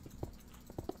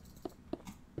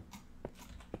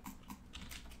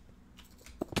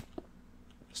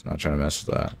 Just not trying to mess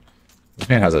with that. This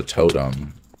man has a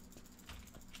totem.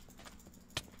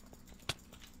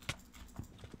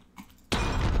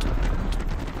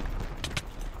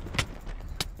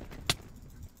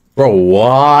 Bro,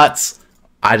 what?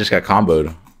 I just got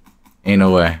comboed. Ain't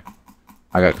no way.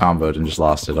 I got comboed and just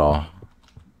lost it all.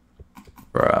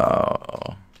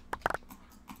 Bro.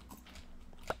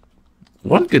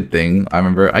 One good thing, I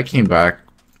remember I came back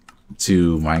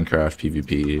to Minecraft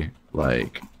PvP,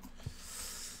 like,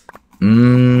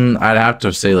 I'd have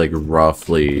to say, like,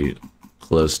 roughly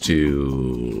close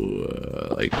to,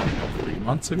 like, 3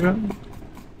 months ago?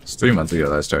 It's 3 months ago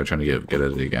that I started trying to get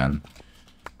it again.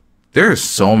 There are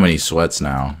so many sweats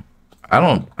now. I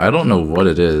don't know what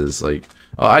it is. Like,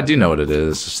 oh, I do know what it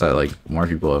is. It's just that, like, more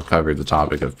people have covered the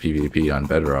topic of PvP on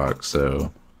Bedrock,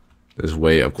 so there's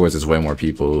of course, there's way more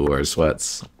people who are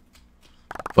sweats.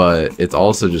 But it's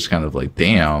also just kind of like,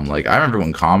 damn. Like, I remember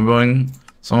when comboing,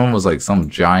 someone was like some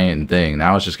giant thing.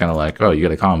 Now it's just kind of like, oh, you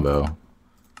got a combo.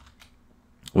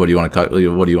 What do you want to cut? What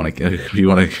do you want to? You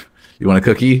want a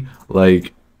cookie?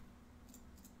 Like,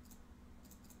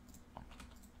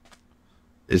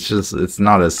 it's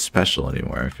not as special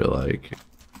anymore. I feel like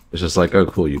it's just like, oh,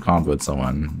 cool, you comboed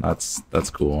someone. That's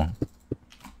cool.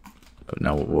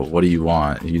 Now, what do you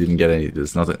want? You didn't get any.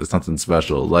 It's nothing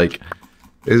special. Like,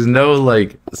 there's no,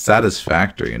 like,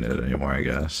 satisfactory in it anymore, I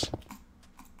guess.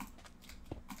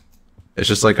 It's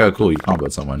just like, oh, cool, you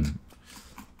comboed someone.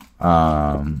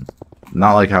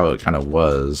 Not like how it kind of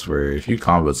was, where if you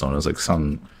comboed someone, it was like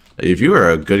if you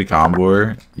were a good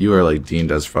comboer, you were, like,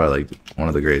 deemed as probably, like, one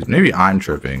of the greatest. Maybe I'm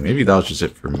tripping. Maybe that was just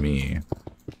it for me.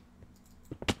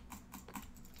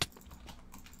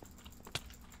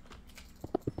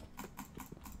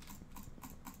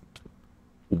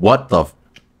 What the...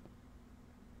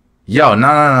 Yo,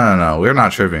 no. We're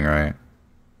not tripping, right?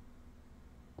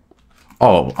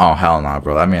 Oh, hell no,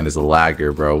 bro. That man is a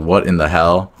lagger, bro. What in the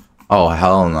hell? Oh,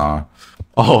 hell no.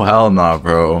 Oh, hell no,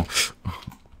 bro.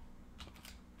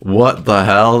 What the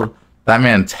hell? That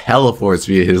man teleports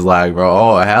via his lag, bro.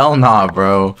 Oh, hell nah,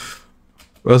 bro.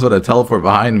 Bro's about to teleport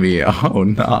behind me. Oh,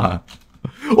 nah.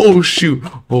 Oh, shoot.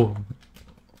 Oh.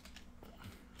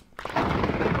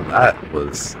 That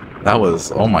was,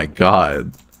 oh my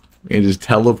god. He just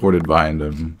teleported behind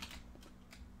him.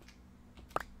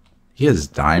 He has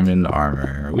diamond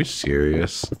armor. Are we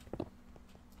serious?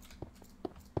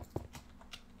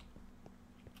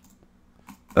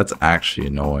 That's actually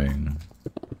annoying.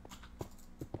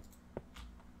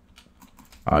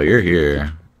 Oh, you're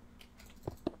here.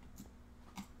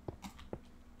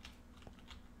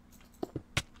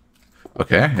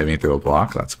 Okay, hit me through a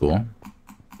block. That's cool.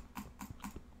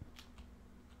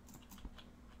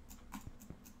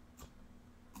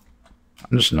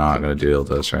 I'm just not gonna deal with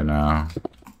this right now.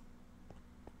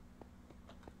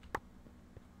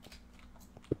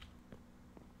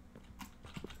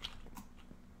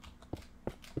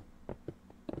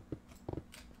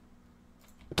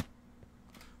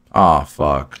 Oh,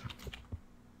 fuck.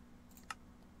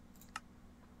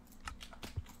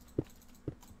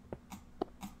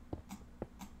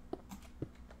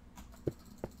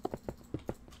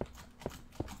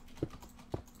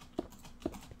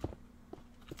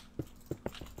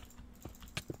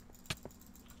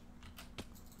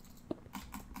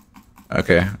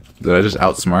 Okay. Did I just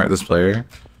outsmart this player?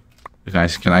 Can I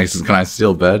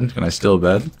steal bed? Can I steal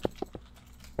bed?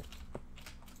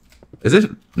 Is it?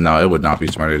 No, it would not be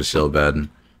smarter to steal bed.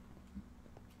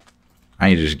 I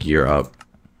need to just gear up.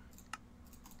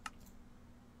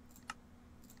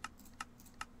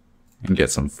 And get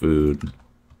some food.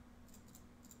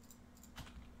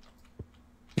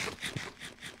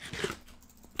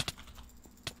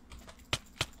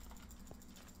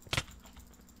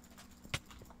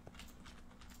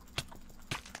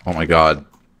 Oh my god.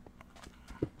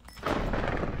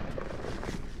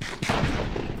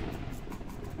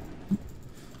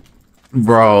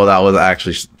 Bro, that was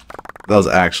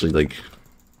actually like...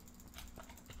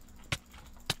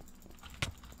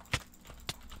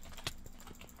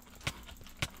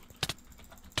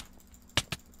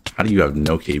 How do you have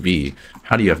no KB?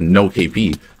 How do you have no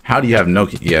KB? How do you have no...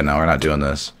 Yeah, no, we're not doing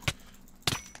this.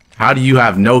 How do you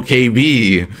have no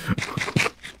KB?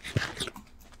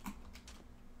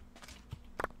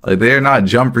 Like, they're not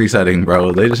jump resetting,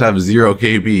 bro. They just have 0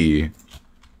 KB.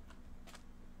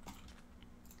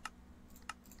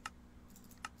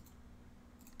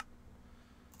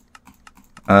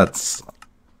 That's...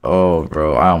 Oh,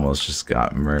 bro. I almost just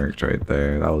got murked right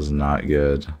there. That was not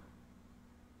good.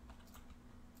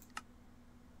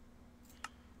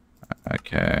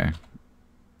 Okay.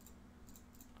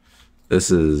 This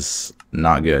is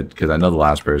not good, because I know the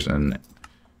last person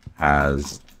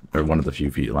has... Or one of the few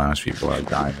last people have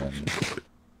diamond.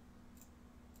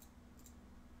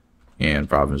 And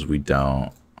problem is we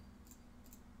don't.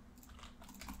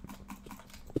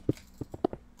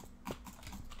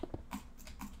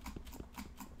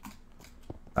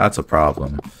 That's a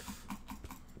problem.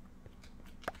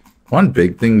 One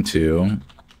big thing too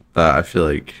that I feel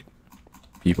like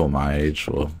people my age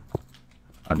will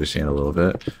understand a little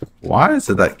bit. Why is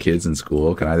it that kids in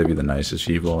school can either be the nicest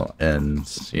people and,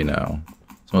 you know,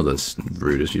 some of the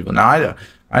rudest people? Now,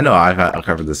 I know I've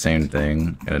covered the same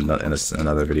thing in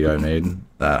another video I made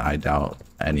that I doubt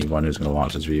anyone who's going to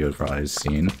watch this video has probably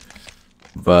seen.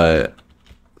 But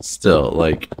still,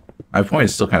 like, my point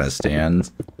still kind of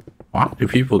stands. Why do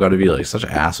people got to be, like, such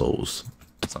assholes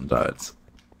sometimes?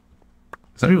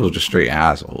 Some people are just straight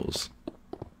assholes.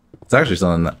 It's actually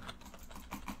something that...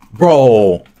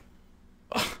 Bro!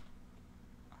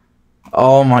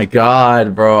 Oh my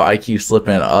god, bro. I keep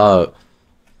slipping up.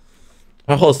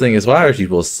 My whole thing is, why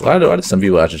do some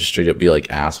people have to just straight up be like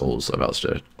assholes about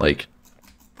shit? Like,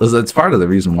 it's part of the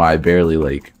reason why I barely,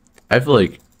 like, I feel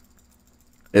like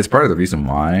it's part of the reason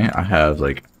why I have,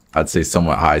 like, I'd say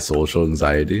somewhat high social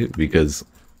anxiety, because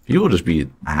people just be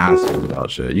assholes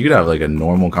about shit. You could have like a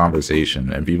normal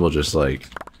conversation and people just like,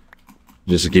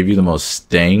 just give you the most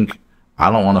stank,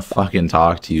 I don't want to fucking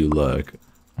talk to you look.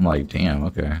 I'm like, damn,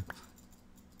 okay.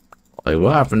 Like,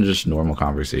 what happened to just normal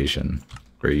conversation?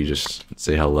 Where you just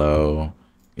say hello,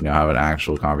 you know, have an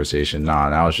actual conversation. Nah,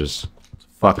 now it's just,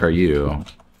 fuck are you?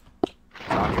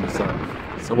 Talking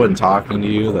to someone talking to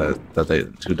you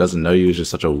who doesn't know you is just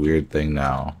such a weird thing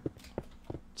now.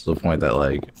 To the point that,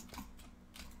 like,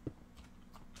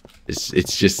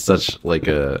 it's just such like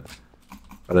a,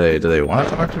 do they want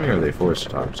to talk to me or are they forced to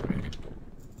talk to me?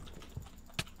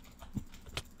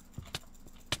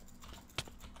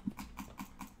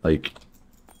 Like,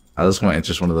 at this point, it's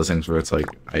just one of those things where it's like,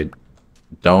 I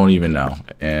don't even know.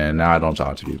 And now I don't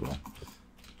talk to people.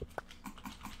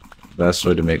 Best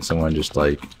way to make someone just,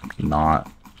 like,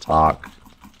 not talk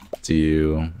to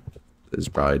you is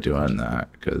probably doing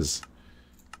that. Because,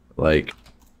 like,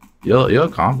 you'll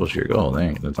accomplish your goal. They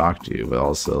ain't gonna talk to you. But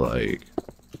also, like,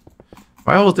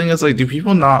 my whole thing is, like, do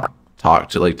people not talking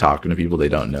to people they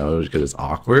don't know because it's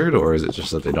awkward? Or is it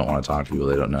just that they don't want to talk to people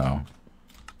they don't know?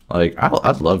 Like,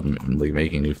 I'd love, like,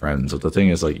 making new friends, but the thing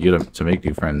is, like, to make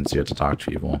new friends, you have to talk to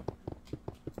people.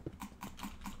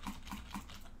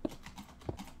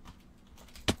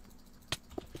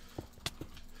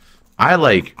 I,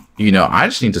 like, you know, I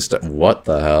just need to start. What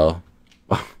the hell?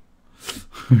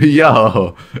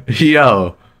 Yo.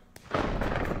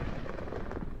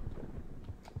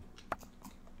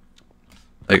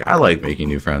 Like, I like making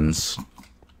new friends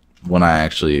when I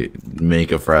actually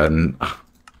make a friend.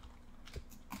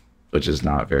 Which is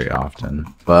not very often,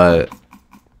 but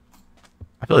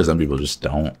I feel like some people just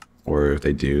don't, or if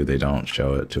they do, they don't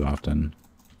show it too often.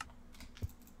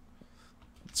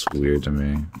 It's weird to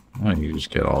me. Why don't you just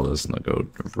get all this and then go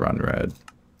run red?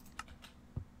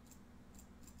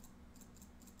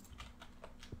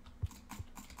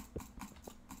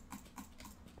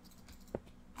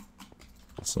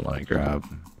 So I grab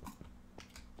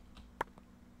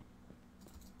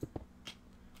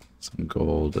some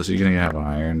gold. Is he gonna have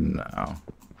iron? No.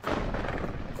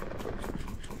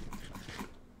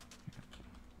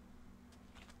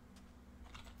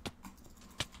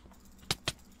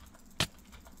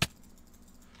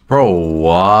 Bro,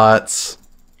 what?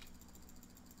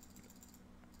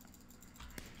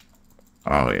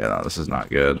 Oh yeah, no, this is not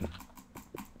good.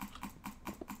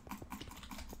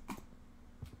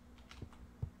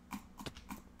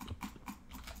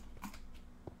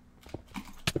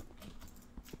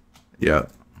 Yeah,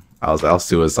 I'll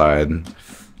suicide.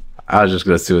 I was just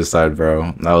gonna suicide,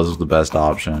 bro. That was the best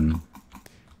option.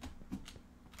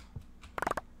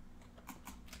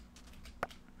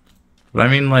 But I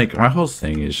mean, like, my whole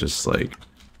thing is just like,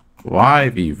 why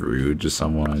be rude to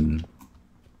someone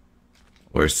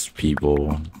or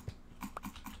people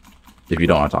if you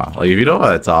don't want to talk? Like, if you don't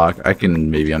want to talk, I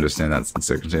can maybe understand that in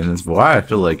circumstances. But why I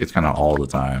feel like it's kind of all the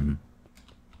time.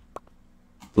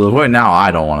 To the point now,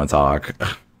 I don't want to talk.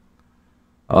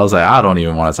 I was like, I don't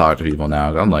even want to talk to people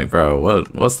now. I'm like, bro,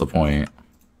 what's the point?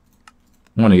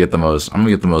 I'm gonna get the most.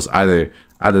 Either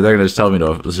they're gonna just tell me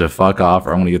to fuck off,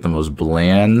 or I'm gonna get the most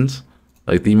bland,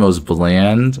 like the most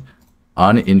bland,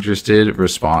 uninterested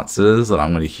responses that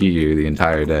I'm gonna hear the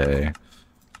entire day,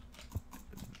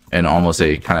 and almost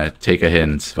say, kind of take a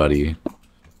hint, buddy.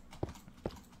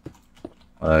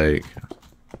 Like,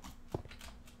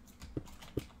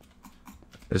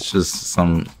 it's just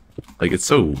some. Like, it's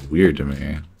so weird to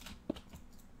me.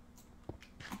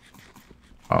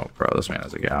 Oh, bro, this man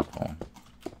has a gapple.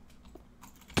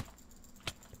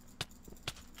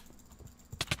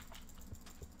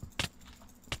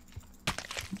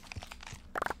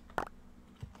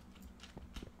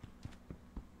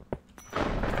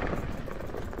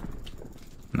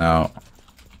 No.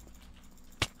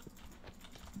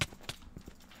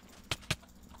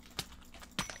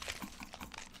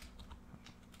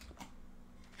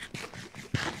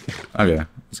 Okay,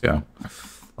 let's go.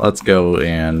 Let's go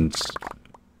and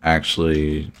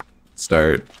actually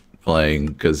start playing,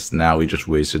 because now we just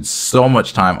wasted so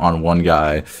much time on one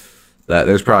guy that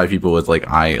there's probably people with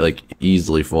like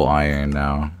easily full iron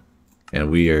now,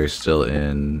 and we are still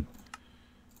in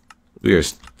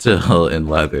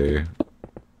leather.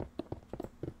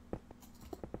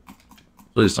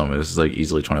 Please tell me this is like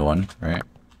easily 21, right?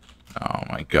 Oh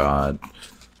my god.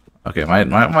 Okay,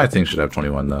 my thing should have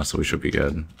 21 though, so we should be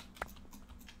good.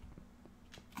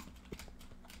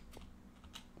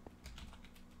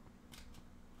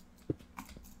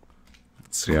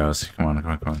 Let's see. Come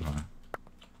on.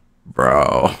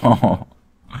 Bro.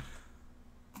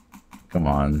 Come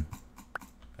on.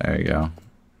 There you go.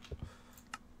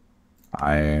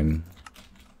 Iron.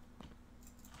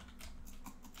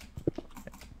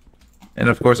 And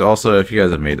of course, also, if you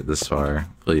guys have made it this far,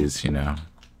 please, you know,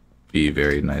 be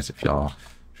very nice if y'all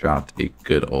dropped a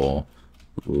good ol'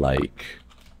 like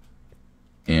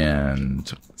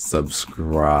and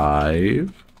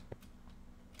subscribe.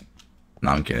 No,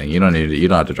 I'm kidding. You don't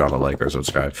have to drop a like or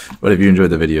subscribe. But if you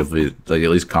enjoyed the video, please, like, at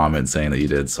least comment saying that you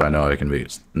did, so I know I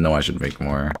should make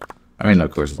more. I mean, of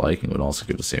course, liking would also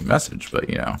give the same message, but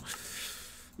you know,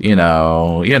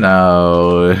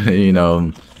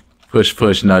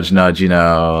 push, nudge, you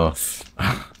know.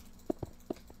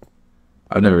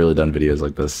 I've never really done videos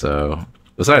like this, so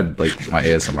besides like my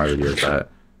ASMR videos that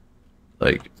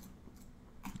like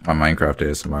my Minecraft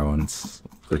ASMR ones,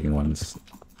 clicking ones.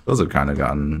 Those have kind of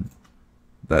gotten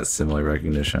that similar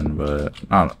recognition, but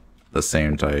not the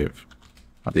same type.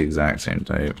 Not the exact same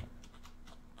type.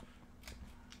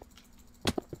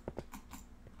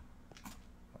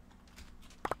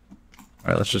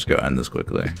 Alright, let's just go end this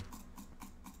quickly.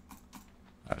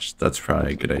 Gosh, that's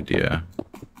probably a good idea.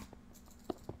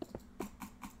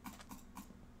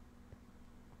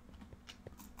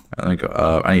 Let me go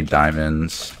up. I need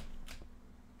diamonds.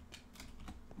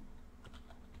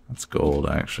 That's gold,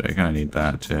 actually. I kind of need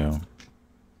that, too.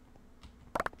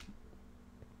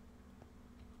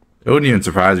 It wouldn't even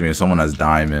surprise me if someone has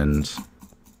diamonds.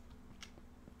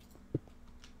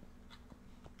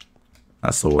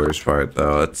 That's the worst part,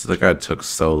 though. It's the guy took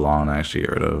so long to actually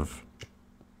get rid of.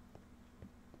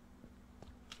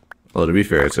 Well, to be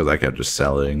fair, it's because I kept just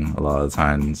selling a lot of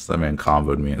times. That man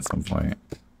comboed me at some point.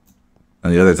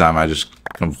 And the other time, I just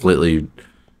completely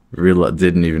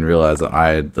didn't even realize that I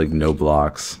had, like, no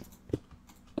blocks.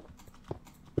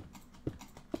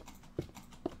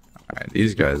 Alright,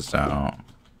 these guys don't.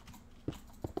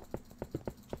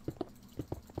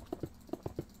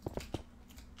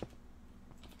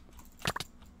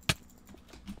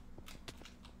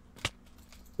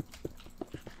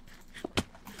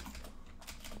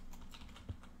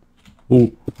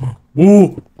 Ooh.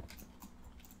 Ooh.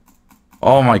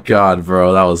 Oh my god,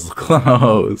 bro, that was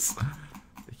close.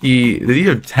 Did he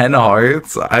have 10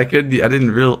 hearts? I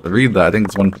didn't read that. I think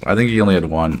it's one. I think he only had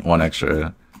one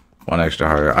extra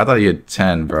heart. I thought he had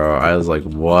 10, bro. I was like,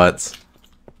 what?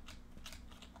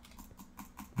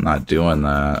 I'm not doing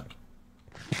that.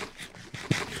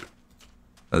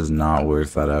 That's not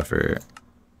worth that effort.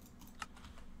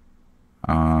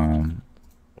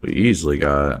 We easily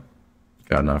got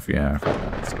enough, yeah, for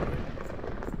that. So.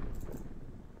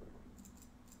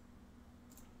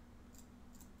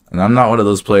 And I'm not one of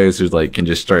those players who like can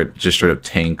just straight up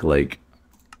tank, like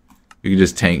you can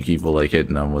just tank people like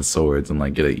hitting them with swords and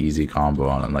like get an easy combo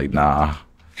on them. Like, nah.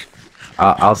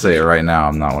 I'll say it right now,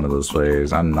 I'm not one of those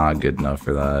players. I'm not good enough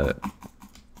for that.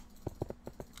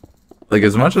 Like,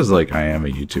 as much as like I am a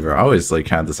YouTuber, I always like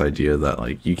had this idea that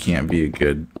like you can't be a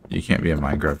Minecraft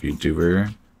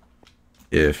YouTuber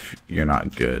if you're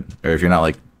not good, or if you're not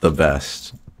like the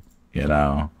best, you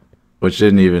know. Which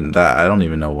I don't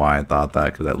even know why I thought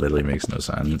that, because that literally makes no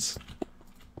sense.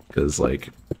 Because, like,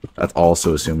 that's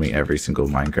also assuming every single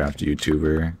Minecraft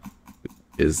YouTuber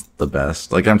is the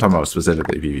best. Like, I'm talking about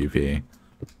specifically PvP.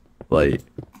 Like,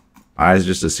 I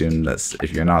just assumed that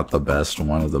if you're not the best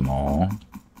one of them all,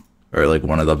 or, like,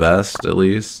 one of the best, at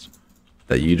least,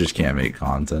 that you just can't make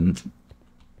content.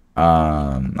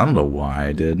 I don't know why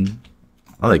I did.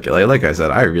 Like I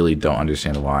said, I really don't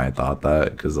understand why I thought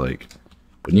that, because, like,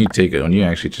 when you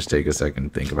actually just take a second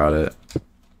and think about it,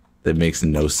 that makes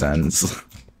no sense.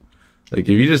 Like, if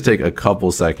you just take a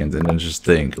couple seconds and then just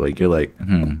think, like, you're like,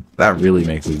 that really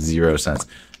makes zero sense.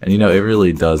 And you know, it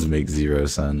really does make zero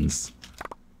sense.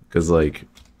 Because, like,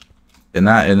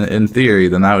 in theory,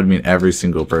 then that would mean every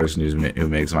single person who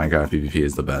makes Minecraft PvP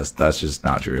is the best. That's just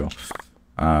not true.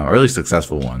 Or at least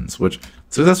successful ones. Which,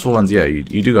 successful ones, yeah, you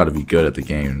do gotta be good at the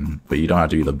game, but you don't have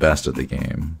to be the best at the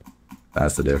game.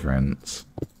 That's the difference.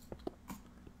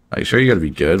 Like, sure, you gotta be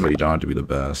good, but you don't have to be the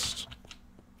best.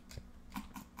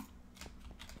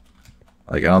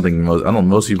 Like, I don't think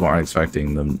most people aren't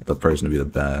expecting the person to be the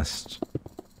best.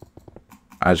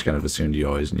 I just kind of assumed you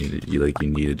always needed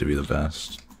to be the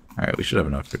best. All right, we should have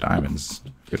enough for diamonds,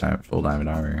 full diamond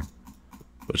armor,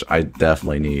 which I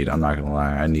definitely need. I'm not gonna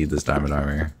lie, I need this diamond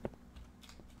armor.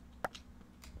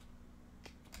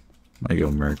 I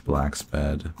go Merc Black's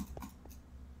bed.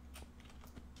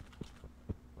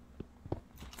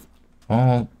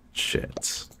 Oh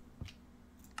shit.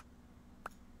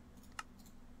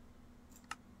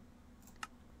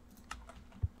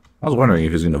 I was wondering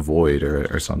if he was gonna void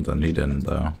or something. He didn't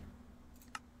though.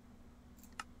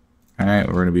 Alright,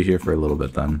 we're gonna be here for a little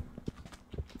bit then.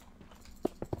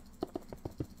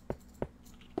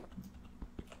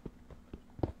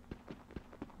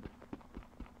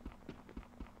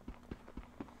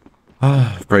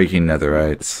 Breaking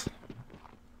netherites.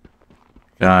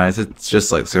 Guys, it's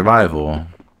just like survival.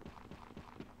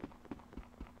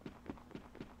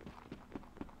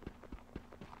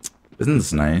 Isn't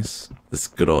this nice? This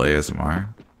good old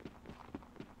ASMR.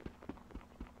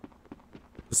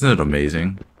 Isn't it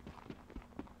amazing?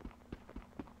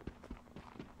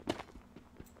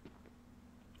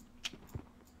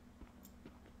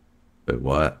 Wait,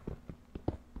 what?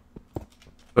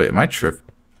 Wait, am I tripping?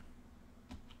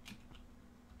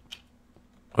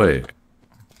 Wait.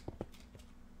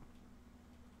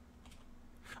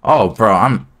 Oh, bro,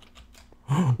 I'm...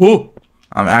 Oh!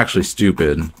 I'm actually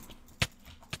stupid.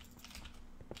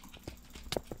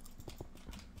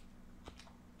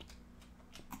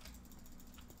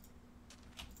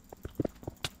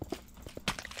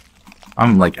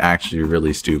 I'm like actually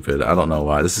really stupid. I don't know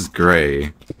why. This is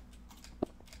gray.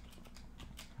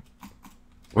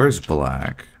 Where's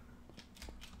black?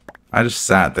 I just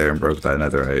sat there and broke that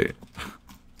netherite.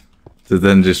 To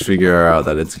then just figure out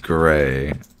that it's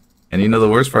gray. And you know the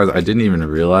worst part is I didn't even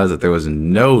realize that there was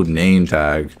no name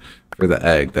tag for the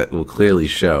egg that will clearly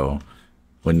show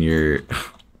when you're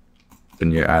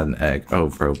at an egg. Oh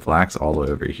bro, black's all the way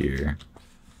over here.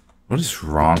 What is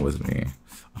wrong with me?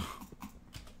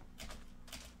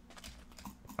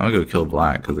 I'm gonna go kill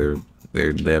black because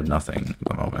they have nothing at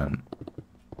the moment.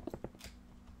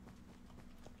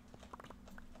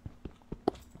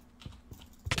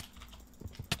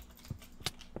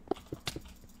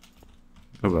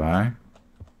 Goodbye.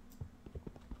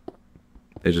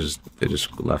 They just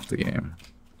left the game.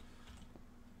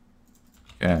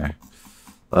 Okay.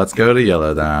 Let's go to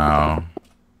yellow now.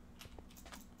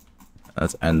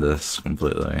 Let's end this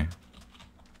completely.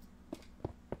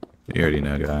 You already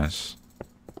know, guys.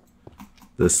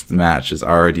 This match has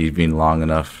already been long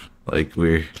enough. Like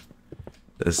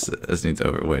this needs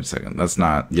over. Wait a second. That's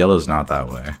not yellow's not that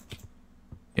way.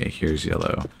 Yeah, here's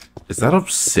yellow. Is that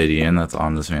obsidian that's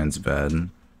on this man's bed?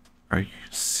 Are you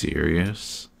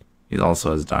serious? He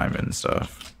also has diamond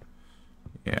stuff.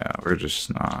 Yeah, we're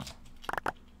just not.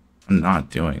 I'm not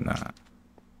doing that.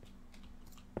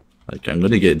 Like, I'm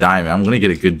gonna get diamond. I'm gonna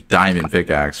get a good diamond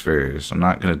pickaxe first. I'm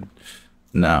not gonna.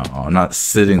 No, I'm not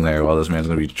sitting there while this man's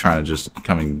gonna be trying to just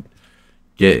come and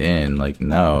get in. Like,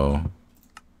 no.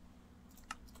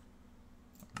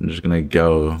 I'm just gonna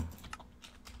go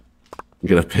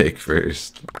get a pick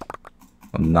first.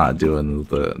 I'm not dealing with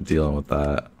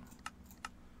that.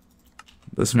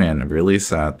 This man really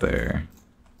sat there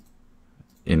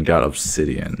and got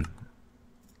obsidian.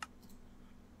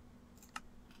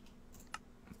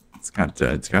 It's got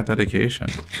dedication.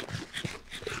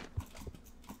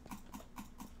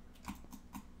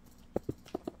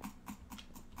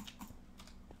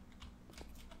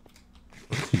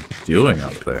 What's he doing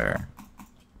up there?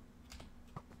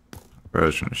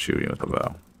 Bro's trying to shoot me with a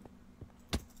bow.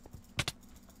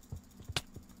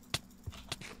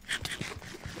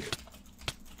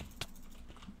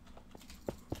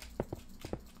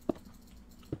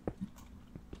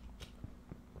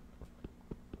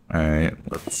 Alright,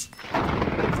 let's...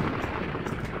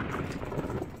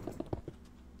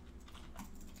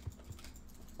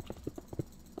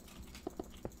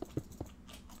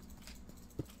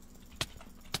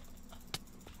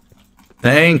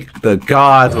 Thank the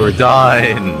God we're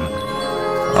done!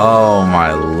 Oh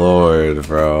my lord,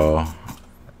 bro.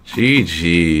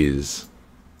 GG's.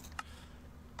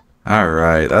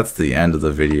 Alright, that's the end of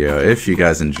the video. If you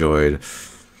guys enjoyed,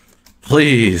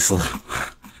 please...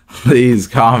 please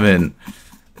comment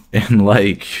and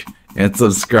like and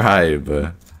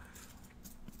subscribe.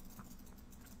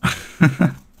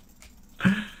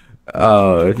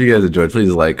 Oh, if you guys enjoyed, please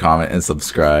like, comment, and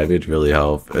subscribe. It'd really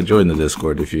help. Join the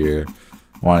Discord if you're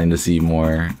wanting to see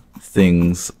more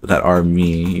things that are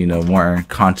me, you know, more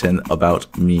content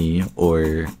about me,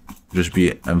 or just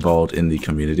be involved in the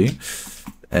community.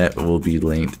 It will be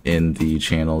linked in the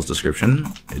channel's description.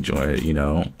 Enjoy, you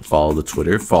know, follow the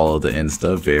Twitter, follow the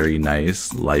Insta. Very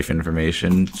nice life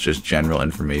information, just general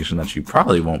information that you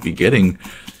probably won't be getting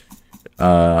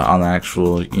on the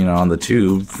actual, you know, on the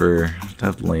tube for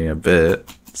definitely a bit.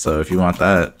 So if you want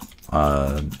that,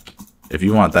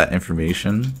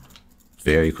 information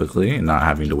very quickly and not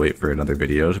having to wait for another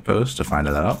video to post to find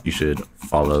it out, you should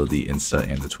follow the Insta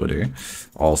and the Twitter.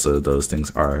 Also, those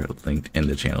things are linked in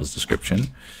the channel's description.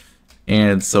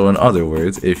 And so in other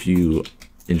words, if you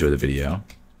enjoy the video,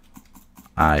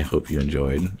 I hope you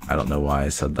enjoyed. I don't know why I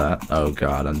said that. Oh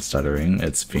god, I'm stuttering.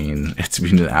 It's been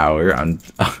an hour. I'm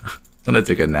gonna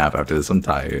take a nap after this. I'm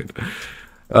tired.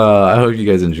 I hope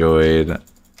you guys enjoyed,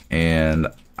 and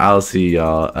I'll see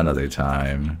y'all another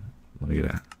time. Let me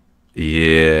get a...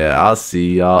 Yeah, I'll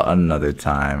see y'all another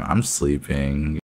time. I'm sleeping.